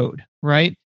the road,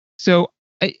 right? So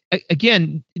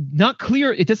again, not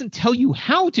clear. It doesn't tell you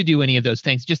how to do any of those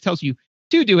things. It just tells you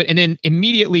to do it, and then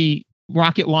immediately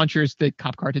rocket launchers the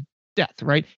cop car to death,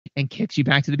 right? And kicks you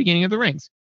back to the beginning of the rings.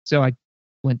 So I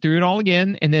went through it all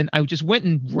again, and then I just went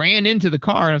and ran into the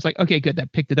car, and I was like, okay, good,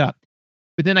 that picked it up.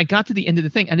 But then I got to the end of the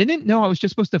thing, and I didn't know I was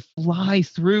just supposed to fly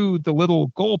through the little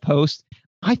goalpost.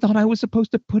 I thought I was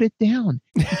supposed to put it down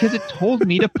because it told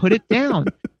me to put it down.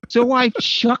 So I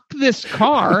chucked this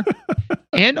car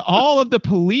and all of the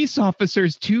police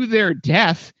officers to their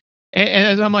death.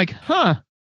 And I'm like,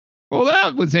 well,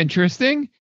 that was interesting.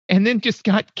 And then just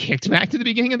got kicked back to the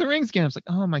beginning of the rings again. I was like,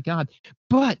 oh my God.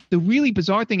 But the really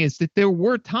bizarre thing is that there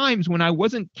were times when I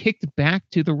wasn't kicked back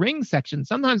to the ring section.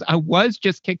 Sometimes I was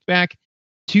just kicked back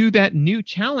to that new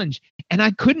challenge, and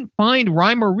I couldn't find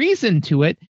rhyme or reason to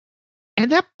it.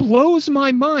 And that blows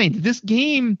my mind. This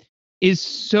game is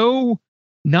so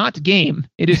not game.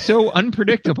 It is so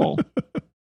unpredictable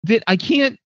that I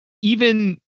can't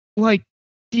even like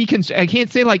deconstruct. I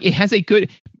can't say like it has a good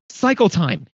cycle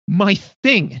time. My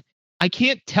thing. I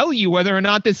can't tell you whether or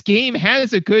not this game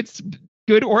has a good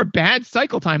or bad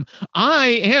cycle time. I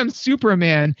am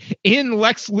Superman in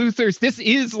Lex Luthor's. This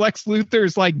is Lex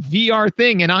Luthor's like VR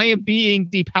thing, and I am being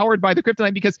depowered by the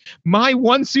kryptonite because my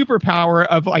one superpower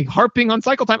of like harping on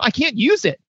cycle time, I can't use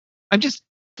it. I'm just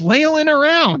flailing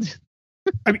around.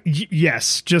 I mean,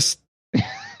 yes, just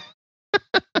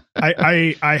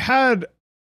I had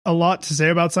a lot to say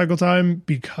about cycle time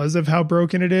because of how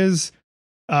broken it is.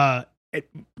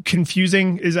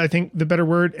 Confusing is, I think, the better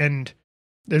word, and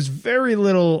there's very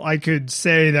little I could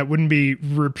say that wouldn't be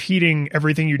repeating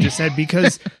everything you just said,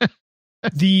 because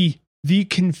the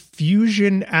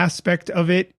confusion aspect of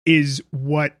it is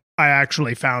what I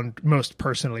actually found most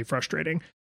personally frustrating.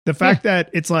 The fact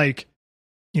that it's like,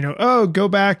 you know, oh, go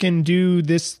back and do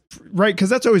this, right? Because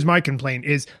that's always my complaint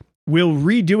is, will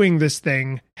redoing this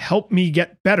thing help me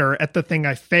get better at the thing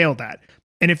I failed at?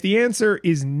 And if the answer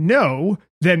is no,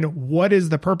 then what is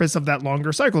the purpose of that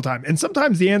longer cycle time? And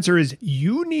sometimes the answer is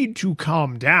you need to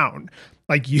calm down.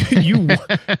 Like you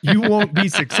won't be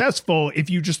successful if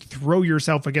you just throw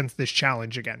yourself against this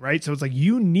challenge again, right? So it's like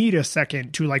you need a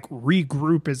second to like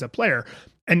regroup as a player.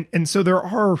 And so there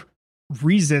are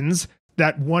reasons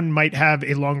that one might have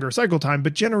a longer cycle time,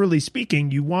 but generally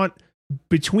speaking, you want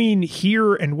between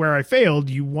here and where I failed,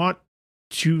 you want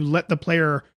to let the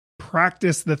player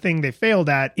practice the thing they failed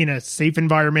at in a safe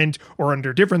environment or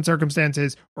under different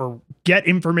circumstances, or get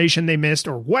information they missed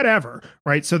or whatever,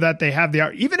 right? So that they have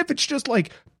the, even if it's just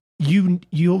like you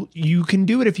can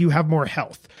do it if you have more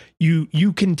health.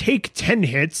 You can take 10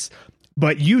 hits,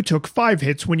 but you took 5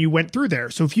 hits when you went through there.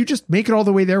 So if you just make it all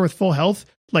the way there with full health,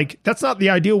 like that's not the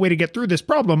ideal way to get through this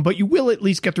problem, but you will at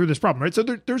least get through this problem, right? So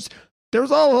there's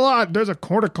a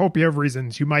cornucopia of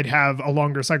reasons you might have a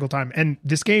longer cycle time, and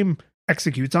this game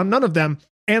executes on none of them.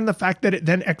 And the fact that it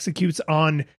then executes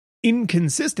on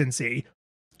inconsistency,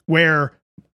 where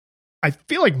I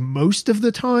feel like most of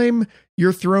the time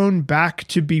you're thrown back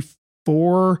to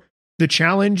before the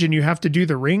challenge and you have to do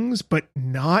the rings, but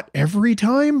not every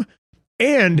time.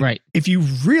 And right. If you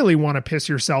really want to piss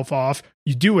yourself off,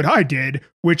 you do what I did,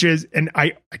 which is, and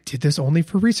I did this only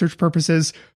for research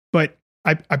purposes, but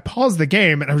I paused the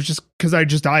game and I was just, because I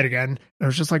just died again. I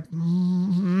was just like,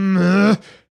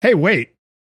 hey, wait,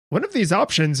 one of these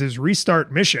options is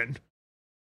restart mission.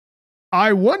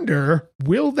 I wonder,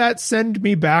 will that send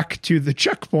me back to the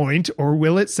checkpoint or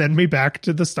will it send me back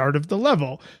to the start of the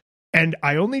level? And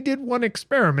I only did one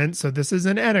experiment, so this is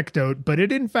an anecdote, but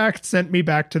it in fact sent me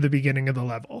back to the beginning of the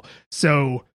level.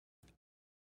 So,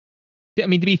 I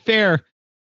mean, to be fair,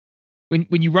 when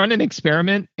you run an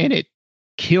experiment and it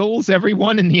kills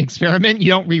everyone in the experiment, you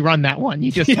don't rerun that one.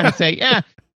 You just kind of say, you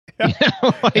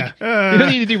don't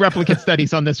need to do replicate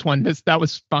studies on this one. That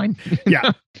was fine.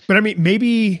 Yeah. But I mean,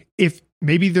 maybe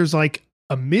there's like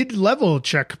a mid-level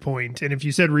checkpoint, and if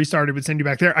you said restart, it would send you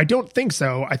back there. I don't think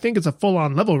so. I think it's a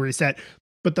full-on level reset.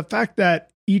 But the fact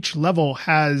that each level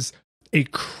has a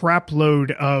crap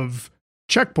load of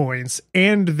checkpoints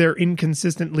and they're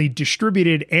inconsistently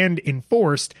distributed and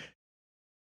enforced,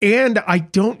 and I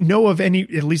don't know of any,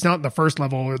 at least not in the first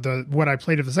level or what I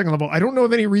played of the second level, I don't know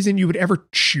of any reason you would ever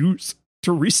choose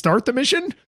to restart the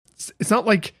mission. It's not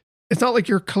like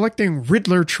you're collecting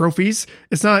Riddler trophies.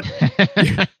 It's not,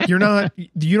 you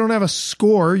don't have a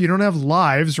score. You don't have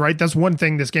lives, right? That's one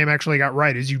thing this game actually got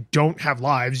right, is you don't have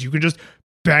lives. You can just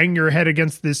bang your head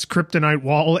against this kryptonite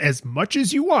wall as much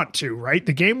as you want to, right?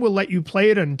 The game will let you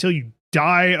play it until you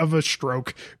die of a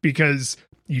stroke because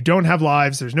you don't have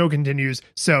lives. There's no continues.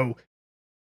 So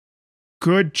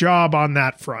good job on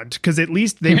that front, because at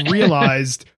least they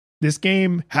realized this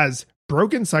game has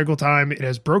broken cycle time. It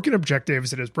has broken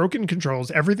objectives. It has broken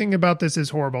controls. Everything about this is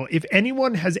horrible. If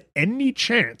anyone has any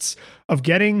chance of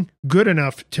getting good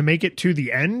enough to make it to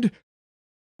the end,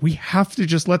 we have to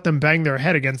just let them bang their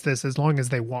head against this as long as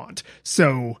they want.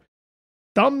 So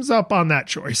thumbs up on that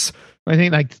choice. I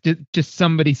think like just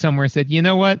somebody somewhere said, you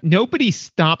know what? Nobody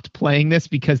stopped playing this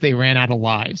because they ran out of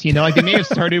lives. You know, like they may have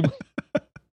started,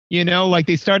 you know, like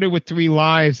they started with 3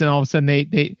 lives and all of a sudden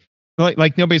they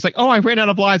like nobody's like, oh, I ran out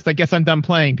of lives. I guess I'm done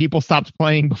playing. People stopped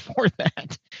playing before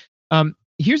that.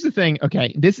 Here's the thing.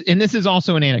 Okay. This is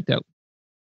also an anecdote,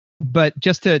 but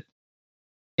just to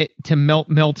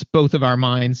melt both of our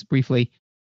minds briefly.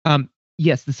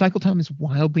 Yes, the cycle time is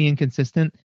wildly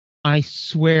inconsistent. I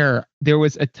swear there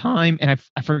was a time, and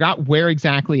I forgot where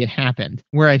exactly it happened,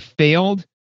 where I failed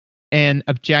an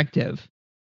objective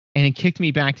and it kicked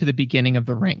me back to the beginning of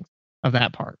the ring of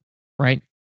that part, right?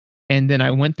 And then I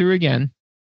went through again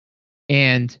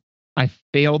and I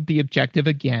failed the objective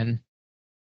again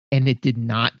and it did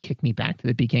not kick me back to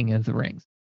the beginning of the rings.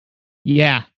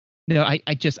 Yeah. No, I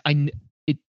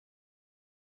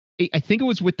think it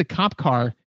was with the cop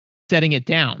car setting it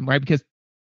down, right? Because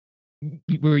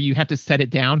where you have to set it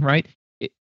down, right?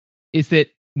 Is that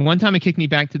one time it kicked me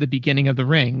back to the beginning of the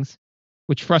rings,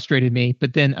 which frustrated me.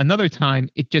 But then another time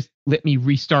it just let me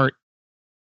restart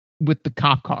with the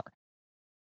cop car.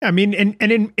 I mean,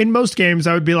 in most games,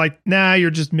 I would be like, nah, you're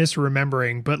just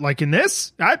misremembering. But like in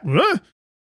this,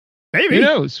 maybe. Who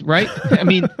knows, right? I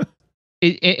mean,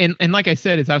 and like I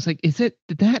said, I was like, did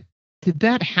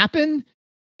that happen?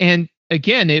 And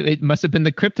again, it must have been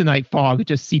the kryptonite fog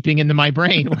just seeping into my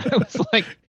brain. It was like,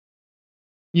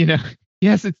 you know,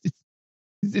 yes,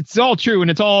 it's all true and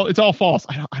it's all false.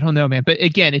 I don't know, man. But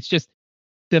again, it's just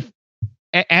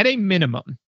at a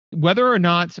minimum, whether or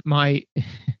not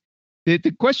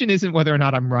the question isn't whether or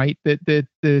not I'm right. The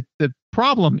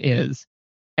problem is,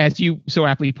 as you so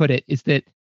aptly put it, is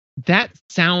that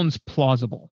sounds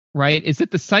plausible, right? Is that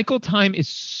the cycle time is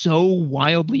so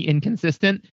wildly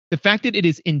inconsistent. The fact that it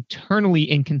is internally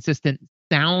inconsistent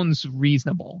sounds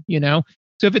reasonable, you know?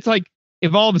 So if it's like,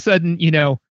 if all of a sudden, you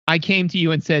know, I came to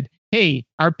you and said, hey,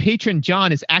 our patron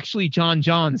John is actually John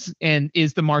Johns and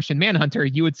is the Martian Manhunter,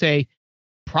 you would say,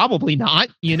 probably not,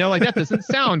 you know, like that doesn't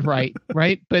sound right,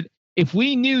 right? But if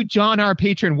we knew John, our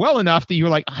patron, well enough that you were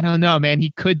like, I don't know, man,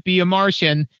 he could be a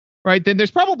Martian, right? Then there's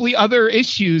probably other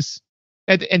issues.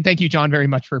 And thank you, John, very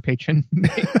much for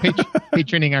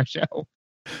patroning our show.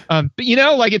 But you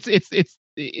know, like it's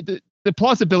the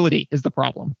plausibility is the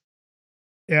problem.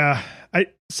 Yeah. I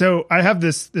have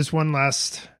this one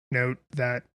last note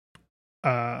that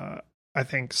I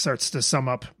think starts to sum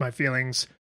up my feelings.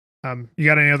 You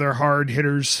got any other hard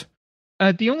hitters?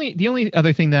 The only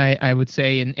other thing that I would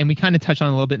say, and we kind of touched on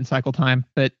a little bit in cycle time,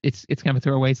 but it's kind of a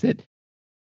throwaway, is that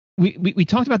we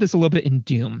talked about this a little bit in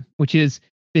Doom, which is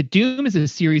that Doom is a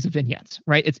series of vignettes,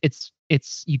 right? It's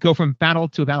you go from battle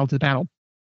to battle to battle.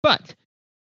 But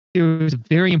there's a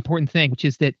very important thing, which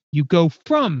is that you go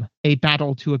from a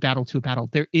battle to a battle to a battle.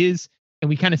 There is, and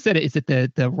we kind of said it, is that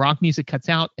the rock music cuts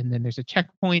out and then there's a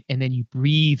checkpoint and then you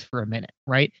breathe for a minute,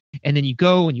 right? And then you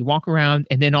go and you walk around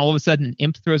and then all of a sudden an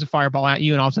imp throws a fireball at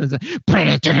you and all of a sudden it's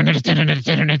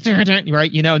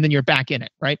right, you know, and then you're back in it,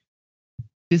 right?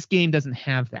 This game doesn't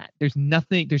have that. There's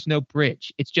no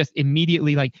bridge. It's just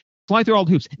immediately like, fly through all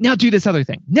the hoops. Now do this other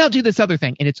thing. Now do this other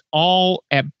thing. And it's all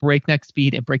at breakneck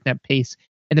speed and breakneck pace.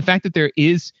 And the fact that there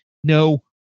is no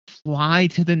fly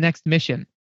to the next mission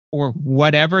or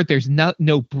whatever, there's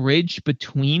no bridge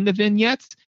between the vignettes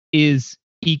is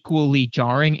equally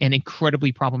jarring and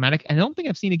incredibly problematic. And I don't think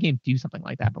I've seen a game do something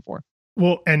like that before.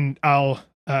 Well, and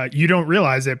you don't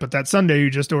realize it, but that sundae you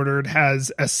just ordered has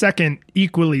a second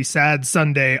equally sad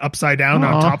sundae upside down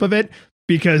on top of it.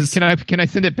 Because can I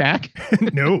send it back?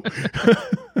 No.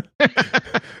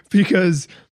 Because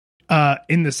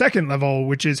in the second level,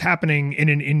 which is happening in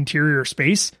an interior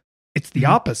space, it's the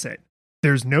opposite.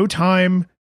 There's no time.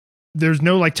 There's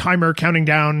no like timer counting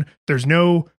down. There's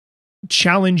no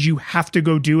challenge you have to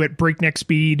go do at breakneck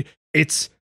speed. It's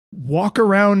walk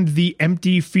around the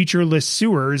empty featureless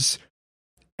sewers.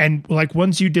 And like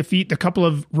once you defeat the couple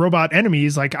of robot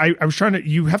enemies, like I was trying to,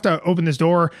 you have to open this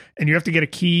door and you have to get a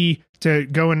key to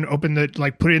go and open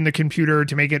put it in the computer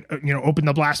to make it, you know, open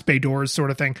the blast bay doors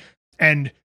sort of thing.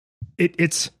 And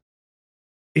it's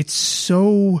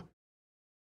so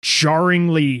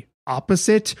jarringly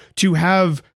opposite to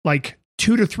have like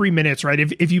 2 to 3 minutes, right?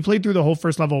 If you played through the whole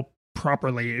first level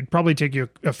properly, it'd probably take you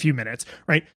a few minutes,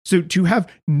 right? So to have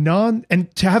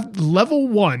level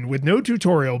 1 with no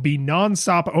tutorial be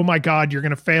nonstop, oh my God, you're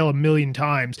going to fail a million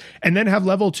times. And then have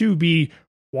level 2 be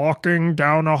walking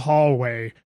down a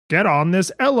hallway, get on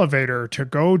this elevator to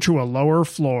go to a lower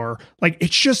floor. Like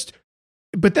it's just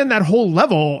but then that whole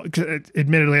level,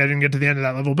 admittedly, I didn't get to the end of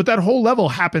that level, but that whole level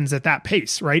happens at that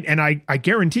pace, right? And I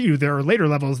guarantee you there are later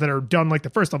levels that are done like the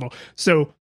first level.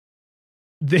 So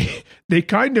they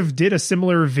kind of did a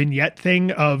similar vignette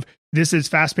thing of this is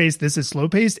fast paced, this is slow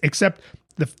paced, except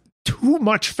the too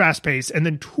much fast paced and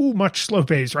then too much slow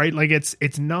paced, right? Like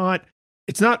it's not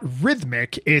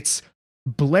rhythmic, it's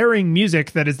blaring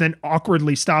music that is then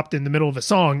awkwardly stopped in the middle of a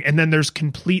song, and then there's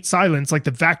complete silence, like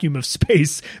the vacuum of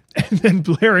space, and then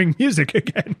blaring music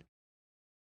again.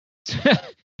 So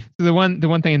the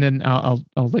one thing, and then I'll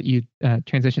let you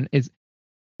transition, is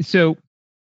so,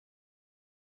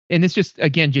 and this just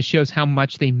shows how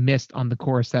much they missed on the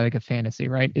core aesthetic of fantasy,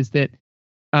 right? Is that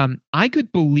I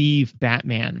could believe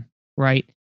Batman, right,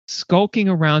 skulking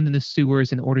around in the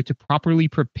sewers in order to properly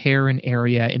prepare an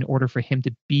area in order for him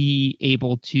to be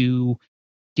able to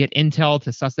get intel,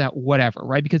 to suss out whatever,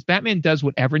 right? Because Batman does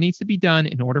whatever needs to be done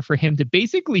in order for him to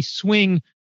basically swing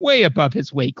way above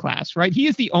his weight class, right? He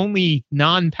is the only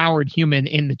non-powered human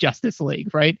in the Justice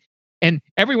League, right? And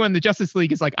everyone in the Justice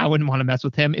League is like, I wouldn't want to mess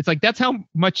with him. It's like, that's how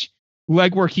much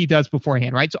legwork he does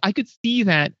beforehand, right? So I could see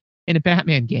that in a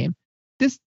Batman game.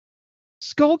 This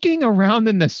skulking around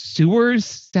in the sewers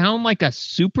sound like a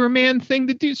Superman thing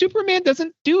to do. Superman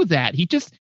doesn't do that. He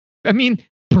just,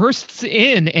 bursts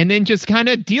in and then just kind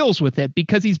of deals with it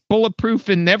because he's bulletproof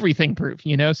and everything proof,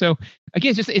 So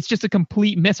again, it's just a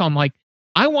complete miss on like,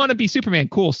 I want to be Superman.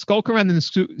 Cool. Skulk around in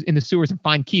the sewers and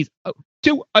find keys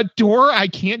to a door I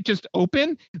can't just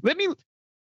open. Let me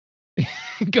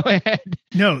go ahead.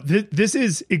 No, this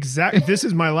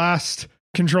is my last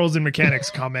controls and mechanics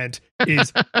comment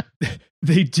is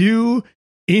they do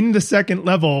in the second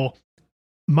level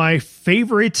my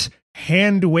favorite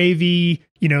hand wavy,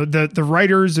 the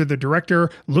writers or the director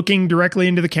looking directly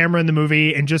into the camera in the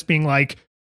movie and just being like,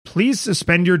 please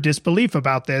suspend your disbelief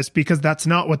about this because that's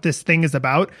not what this thing is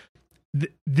about.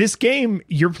 This game,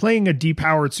 you're playing a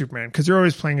depowered Superman because you're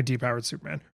always playing a depowered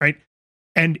Superman, right?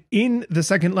 And in the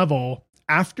second level,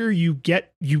 after you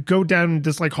go down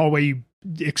this like hallway, you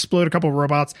explode a couple of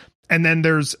robots, and then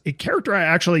there's a character I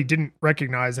actually didn't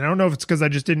recognize, and I don't know if it's because I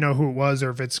just didn't know who it was or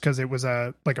if it's because it was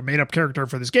a made up character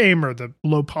for this game or the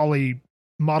low poly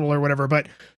model or whatever, but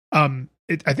I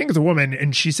think it's a woman,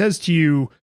 and she says to you,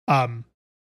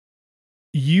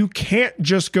 you can't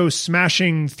just go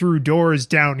smashing through doors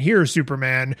down here,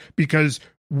 Superman, because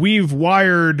we've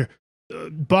wired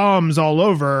bombs all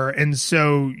over, and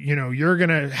so you're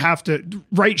gonna have to,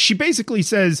 right? She basically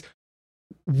says,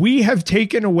 we have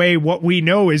taken away what we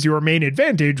know is your main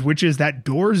advantage, which is that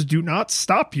doors do not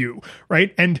stop you,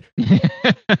 right? And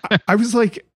I was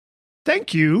like,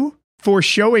 thank you for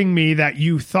showing me that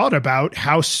you thought about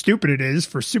how stupid it is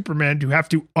for Superman to have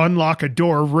to unlock a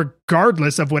door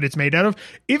regardless of what it's made out of.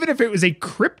 Even if it was a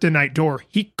kryptonite door,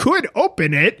 he could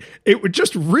open it. It would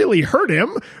just really hurt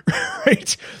him,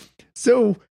 right?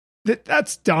 So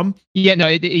that's dumb. Yeah, no,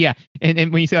 yeah.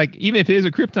 And when you say like, even if it is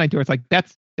a kryptonite door, it's like,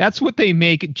 that's what they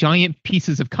make giant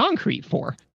pieces of concrete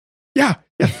for. Yeah.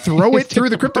 Throw it through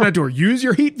the kryptonite door. Use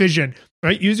your heat vision,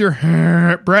 right? Use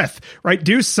your breath, right?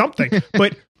 Do something.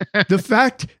 But the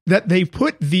fact that they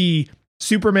put the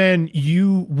Superman,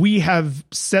 we have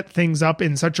set things up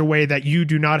in such a way that you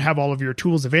do not have all of your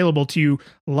tools available to you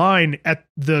line at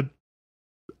the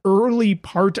early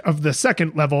part of the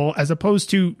second level, as opposed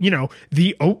to,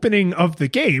 the opening of the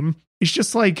game, is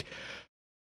just like,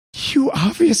 you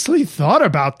obviously thought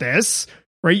about this,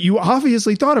 right? You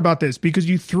obviously thought about this because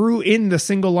you threw in the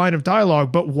single line of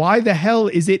dialogue, but why the hell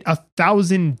is it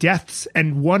 1,000 deaths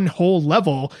and one whole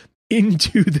level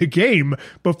into the game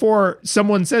before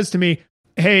someone says to me,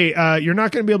 hey, you're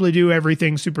not going to be able to do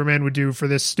everything Superman would do for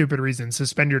this stupid reason.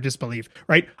 Suspend your disbelief,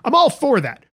 right? I'm all for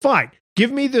that. Fine. Give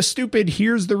me the stupid,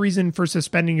 here's the reason for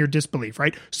suspending your disbelief,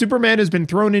 right? Superman has been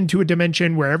thrown into a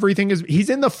dimension where he's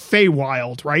in the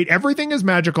Feywild, right? Everything is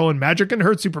magical and magic can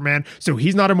hurt Superman, so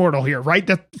he's not immortal here, right?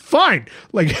 That's fine.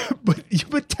 Like,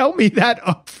 but tell me that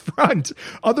up front.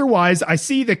 Otherwise, I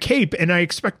see the cape and I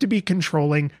expect to be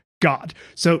controlling God.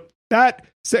 So that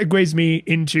segues me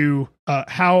into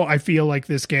how I feel like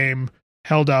this game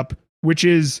held up, which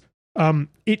is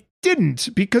it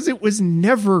didn't, because it was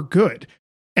never good.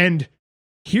 And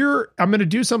here, I'm going to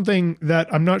do something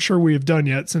that I'm not sure we have done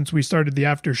yet since we started the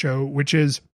after show, which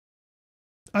is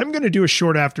I'm going to do a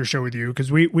short after show with you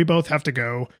because we both have to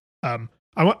go. I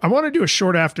want to do a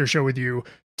short after show with you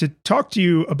to talk to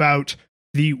you about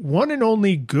the one and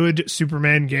only good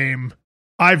Superman game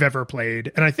I've ever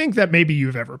played. And I think that maybe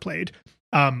you've ever played.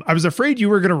 I was afraid you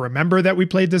were going to remember that we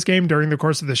played this game during the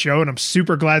course of the show, and I'm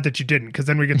super glad that you didn't, because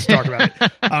then we get to talk about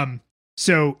it.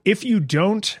 So if you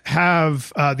don't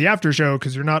have the after show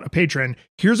because you're not a patron,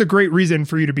 here's a great reason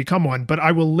for you to become one, but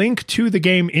I will link to the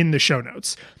game in the show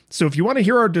notes. So if you want to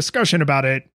hear our discussion about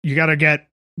it, you got to get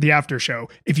the after show.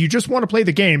 If you just want to play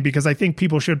the game, because I think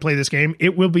people should play this game,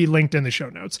 it will be linked in the show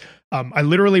notes. I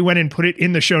literally went and put it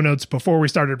in the show notes before we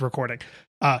started recording.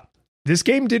 This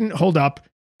game didn't hold up.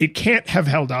 It can't have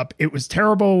held up. It was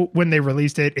terrible when they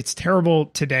released it. It's terrible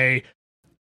today.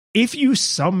 If you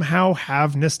somehow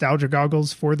have nostalgia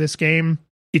goggles for this game,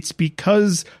 it's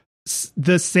because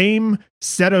the same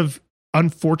set of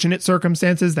unfortunate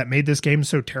circumstances that made this game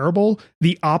so terrible,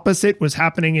 the opposite was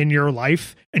happening in your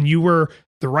life, and you were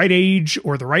the right age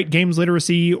or the right games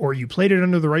literacy, or you played it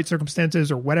under the right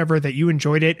circumstances or whatever, that you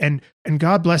enjoyed it. And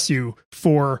God bless you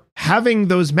for having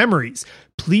those memories.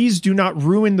 Please do not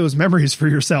ruin those memories for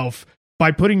yourself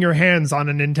by putting your hands on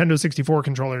a Nintendo 64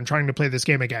 controller and trying to play this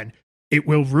game again. It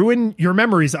will ruin your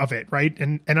memories of it, right?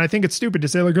 And I think it's stupid to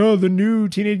say like, oh, the new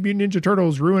Teenage Mutant Ninja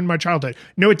Turtles ruined my childhood.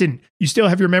 No, it didn't. You still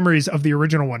have your memories of the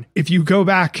original one. If you go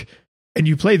back and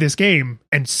you play this game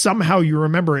and somehow you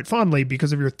remember it fondly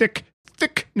because of your thick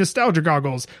nostalgia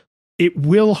goggles, it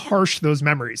will harsh those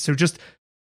memories. So just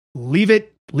leave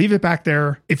it back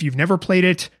there. If you've never played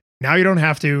it, now you don't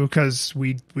have to, because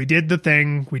we did the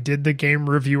thing. We did the game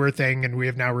reviewer thing, and we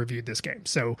have now reviewed this game.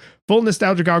 So full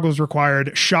nostalgia goggles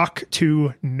required. Shock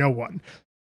to no one.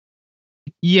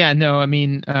 Yeah, no, I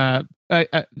mean, I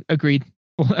agreed.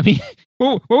 Well, I mean,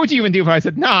 what would you even do if I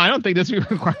said, no, I don't think this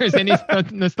requires any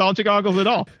nostalgia goggles at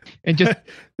all? And just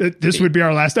this would be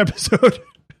our last episode.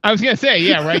 I was going to say,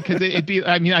 yeah, right. Because it'd be,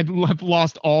 I mean, I'd have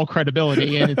lost all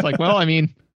credibility, and it's like, well, I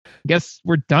mean, I guess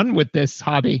we're done with this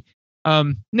hobby.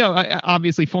 No,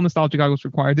 obviously full nostalgia goggles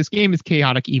required. This game is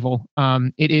chaotic evil.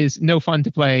 It is no fun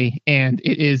to play, and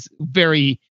it is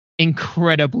very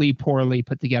incredibly poorly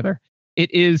put together.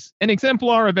 It is an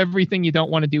exemplar of everything you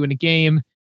don't want to do in a game.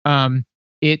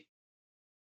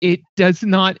 It does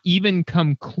not even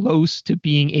come close to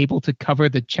being able to cover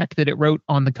the check that it wrote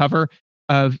on the cover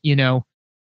of, you know,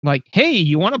 like, hey,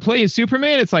 you want to play as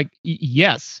Superman? It's like,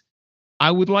 yes. I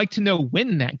would like to know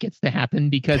when that gets to happen,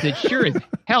 because it sure as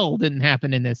hell didn't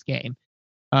happen in this game.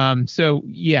 So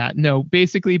yeah, no,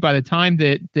 basically by the time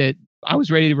that I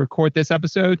was ready to record this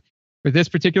episode for this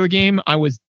particular game, I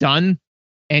was done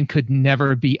and could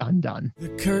never be undone. The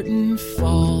curtain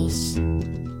falls,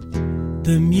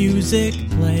 the music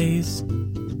plays,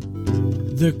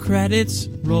 the credits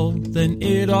roll, then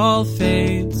it all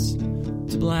fades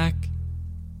to black,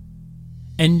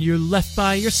 and you're left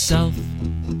by yourself.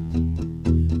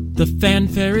 The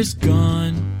fanfare is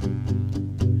gone.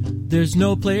 There's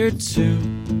no player two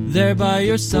there by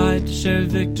your side to share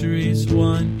victories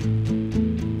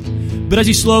won. But as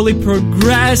you slowly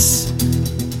progress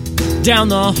down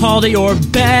the hall to your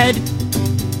bed,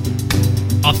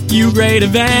 a few great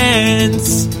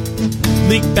events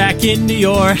leak back into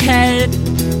your head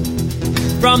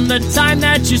from the time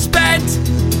that you spent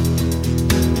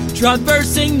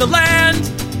traversing the land,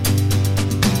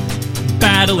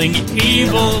 battling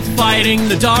evil, fighting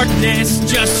the darkness,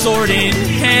 just sword in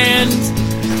hand.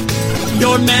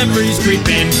 Your memories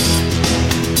creeping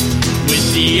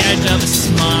with the edge of a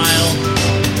smile.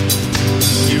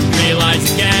 You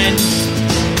realize again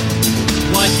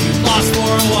what you've lost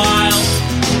for a while.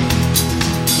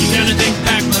 You're gonna think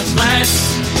back much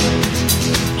less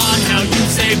on how you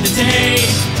saved the day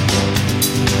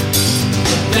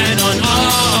than on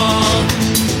all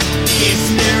the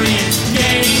experience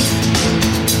gained.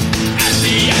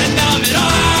 The end of it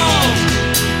all.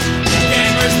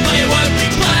 Gamers play what we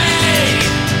play,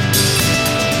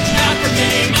 not for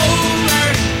game over,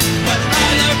 but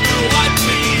rather for what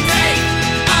we take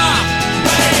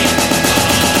away.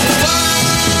 The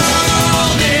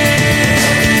world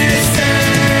is sad,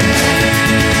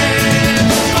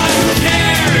 but who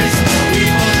cares? We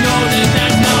both know that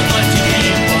that's not what you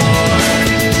came for.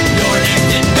 Your next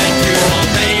adventure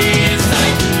already in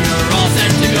sight. You're all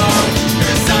set to go.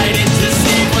 You're excited to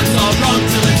see what's all wrong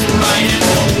till it's right, and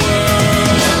the world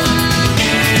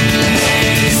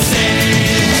is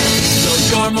safe. So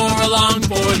you're more along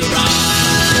for the ride.